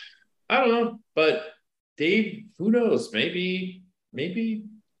 I don't know, but Dave, who knows? Maybe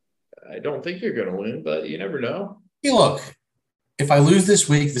I don't think you're going to win, but you never know. Hey, look, if I lose this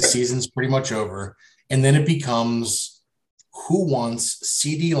week, the season's pretty much over. And then it becomes who wants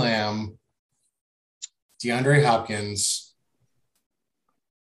CeeDee Lamb, DeAndre Hopkins,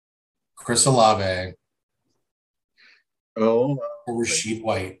 Chris Olave, or Rashid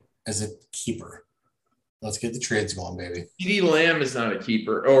White as a keeper. Let's get the trades going, baby. CeeDee Lamb is not a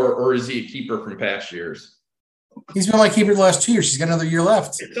keeper, or is he a keeper from past years? He's been my keeper the last 2 years. He's got another year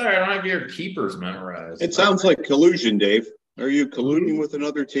left. It's all right. I don't have your keepers memorized. It sounds like collusion, Dave. Are you colluding with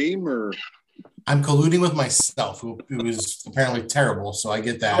another team, or? I'm colluding with myself, who is apparently terrible, so I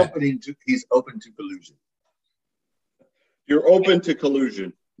get that. He's open to collusion. You're open to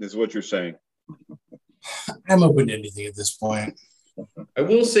collusion, is what you're saying. I'm open to anything at this point. I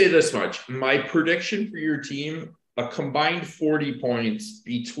will say this much. My prediction for your team, a combined 40 points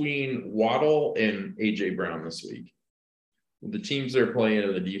between Waddle and A.J. Brown this week. The teams they're playing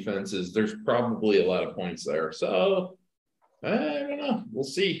and the defenses, there's probably a lot of points there. So, I don't know. We'll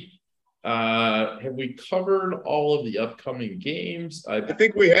see. Have we covered all of the upcoming games? I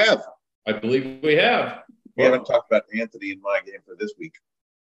think we have. I believe we have. We haven't talked about Anthony in my game for this week.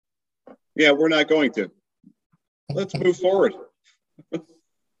 Yeah, we're not going to. Let's move forward. I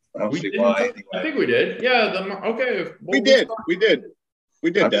don't see why. Anyway. I think we did. Yeah. Okay. We did,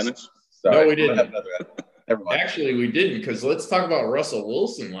 Dennis. Sorry, No, we didn't. Never mind. Actually, we didn't, because let's talk about Russell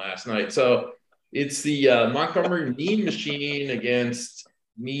Wilson last night. So it's the Montgomery Mean Machine against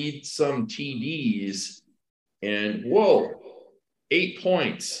Need Some TDs. And, whoa, 8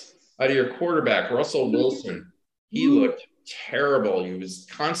 points out of your quarterback, Russell Wilson. He looked terrible. He was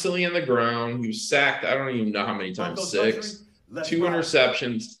constantly on the ground. He was sacked. I don't even know how many times. 6. 2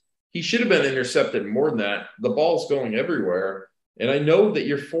 interceptions. He should have been intercepted more than that. The ball's going everywhere. And I know that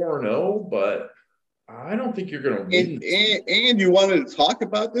you're 4-0, but I don't think you're going to win. And you wanted to talk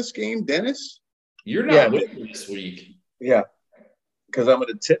about this game, Dennis? You're not winning this week. Yeah, because I'm going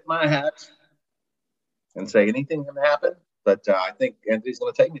to tip my hat and say anything can happen. But I think Anthony's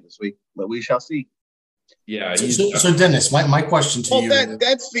going to take me this week. But we shall see. Yeah. So Dennis, my question to you.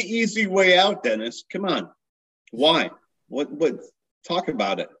 That's the easy way out, Dennis. Come on. Why? What? Talk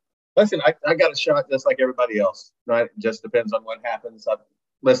about it. Listen, I got a shot just like everybody else, right? It just depends on what happens.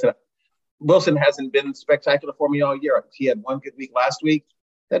 Listen, Wilson hasn't been spectacular for me all year. He had one good week last week.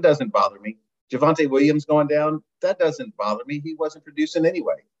 That doesn't bother me. Javonte Williams going down, that doesn't bother me. He wasn't producing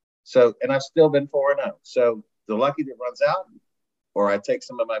anyway. So, and I've still been 4-0. So the lucky that runs out, or I take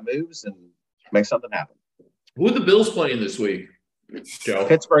some of my moves and make something happen. Who are the Bills playing this week, Joe?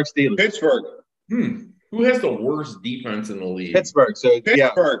 Pittsburgh Steelers. Pittsburgh. Who has the worst defense in the league? Pittsburgh. So,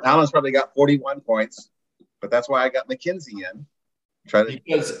 Pittsburgh. Allen's probably got 41 points, but that's why I got McKenzie in.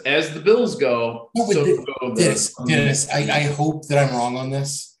 Because as the Bills go, Dennis, I hope that I'm wrong on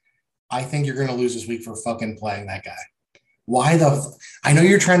this. I think you're going to lose this week for fucking playing that guy. Why I know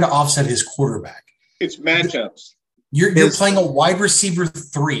you're trying to offset his quarterback. It's matchups. You're playing a wide receiver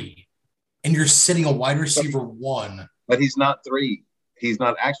 3, and you're sitting a wide receiver 1. But he's not 3. He's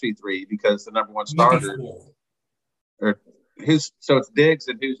not actually 3 because the number 1 starter. So it's Diggs,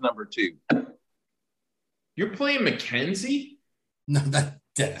 and who's number 2? You're playing McKenzie? No, that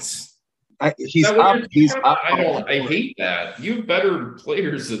Dennis. He's up. He's up. I hate that. You have better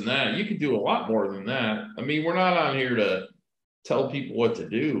players than that. You could do a lot more than that. I mean, we're not on here to tell people what to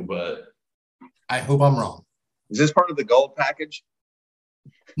do, but I hope I'm wrong. Is this part of the gold package?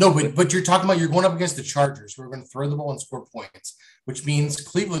 No, but you're talking about you're going up against the Chargers. We're going to throw the ball and score points, which means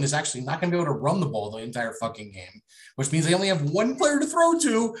Cleveland is actually not going to be able to run the ball the entire fucking game, which means they only have one player to throw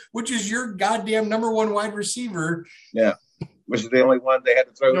to, which is your goddamn number 1 wide receiver. Yeah, which is the only one they had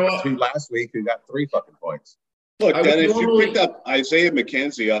to throw to last week who got 3 fucking points. Look, Dennis, you picked up Isaiah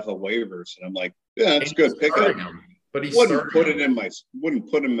McKenzie off of waivers, and I'm like, yeah, that's good pickup. But he wouldn't put him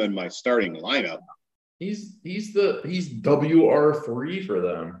in my starting lineup. He's WR3 for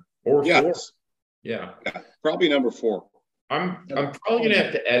them or 4. Yeah, probably number 4. I'm probably gonna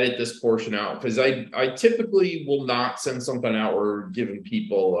have to edit this portion out because I typically will not send something out where we're giving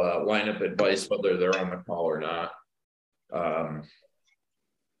people lineup advice whether they're on the call or not,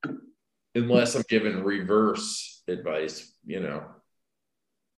 unless I'm giving reverse advice.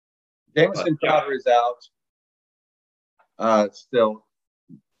 Jameson Crowder is out. Still,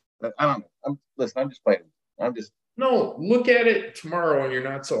 I don't know. I'm just playing. No, look at it tomorrow and you're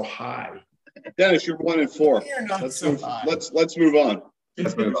not so high. Dennis, you're 1-4. You're not so high. Let's move on.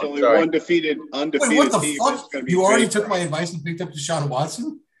 There's only one undefeated Wait, what the team. fuck? You already took my advice and picked up Deshaun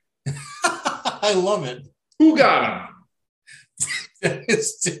Watson? I love it. Who got him?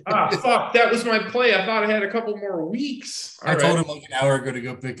 Fuck. Fuck. That was my play. I thought I had a couple more weeks. I told him like an hour ago to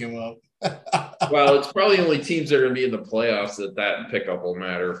go pick him up. Well, it's probably only teams that are going to be in the playoffs that pickup will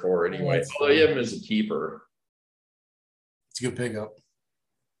matter for anyway. Although you have him as a keeper. It's a good pickup.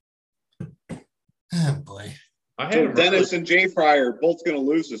 Oh, boy. Dennis and Jay Fry are both going to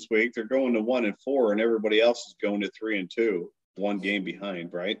lose this week. They're going to 1-4, and everybody else is going to 3-2, 1 game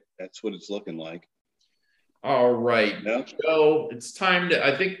behind, right? That's what it's looking like. All right. Yeah. So it's time to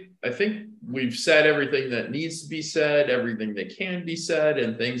I think we've said everything that needs to be said, everything that can be said,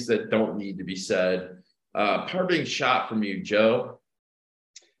 and things that don't need to be said. Parting shot from you, Joe.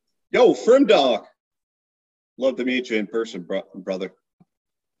 Yo, Frim Dog. Love to meet you in person, brother.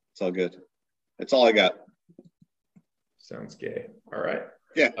 It's all good. That's all I got. Sounds gay. All right.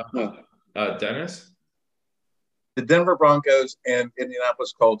 Yeah. Dennis? The Denver Broncos and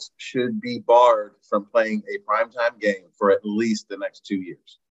Indianapolis Colts should be barred from playing a primetime game for at least the next 2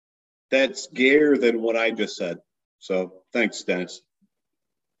 years. That's gayer than what I just said. So thanks, Dennis.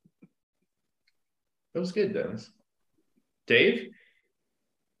 That was good, Dennis. Dave?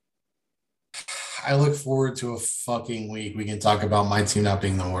 I look forward to a fucking week we can talk about my team not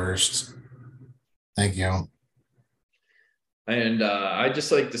being the worst. Thank you. And I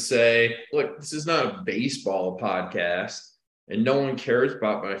just like to say, look, this is not a baseball podcast, and no one cares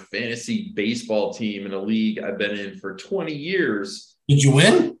about my fantasy baseball team in a league I've been in for 20 years. Did you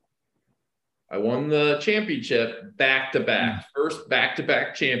win? I won the championship back-to-back. First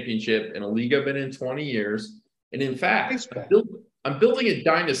back-to-back championship in a league I've been in 20 years. And in fact, I'm building a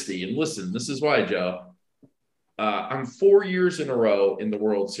dynasty. And listen, this is why, Joe. I'm 4 years in a row in the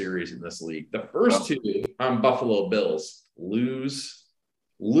World Series in this league. The first two, I'm Buffalo Bills. Lose,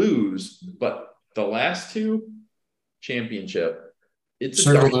 but the last two, championship. It's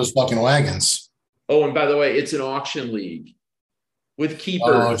circle those fucking wagons. Oh, and by the way, it's an auction league with keepers.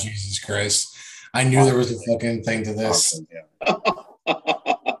 Oh, Jesus Christ. I knew there was a fucking thing to this.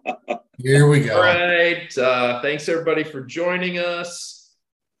 Here we go. All right. Thanks, everybody, for joining us.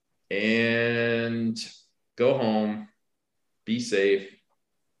 And go home. Be safe.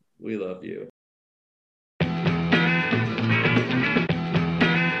 We love you.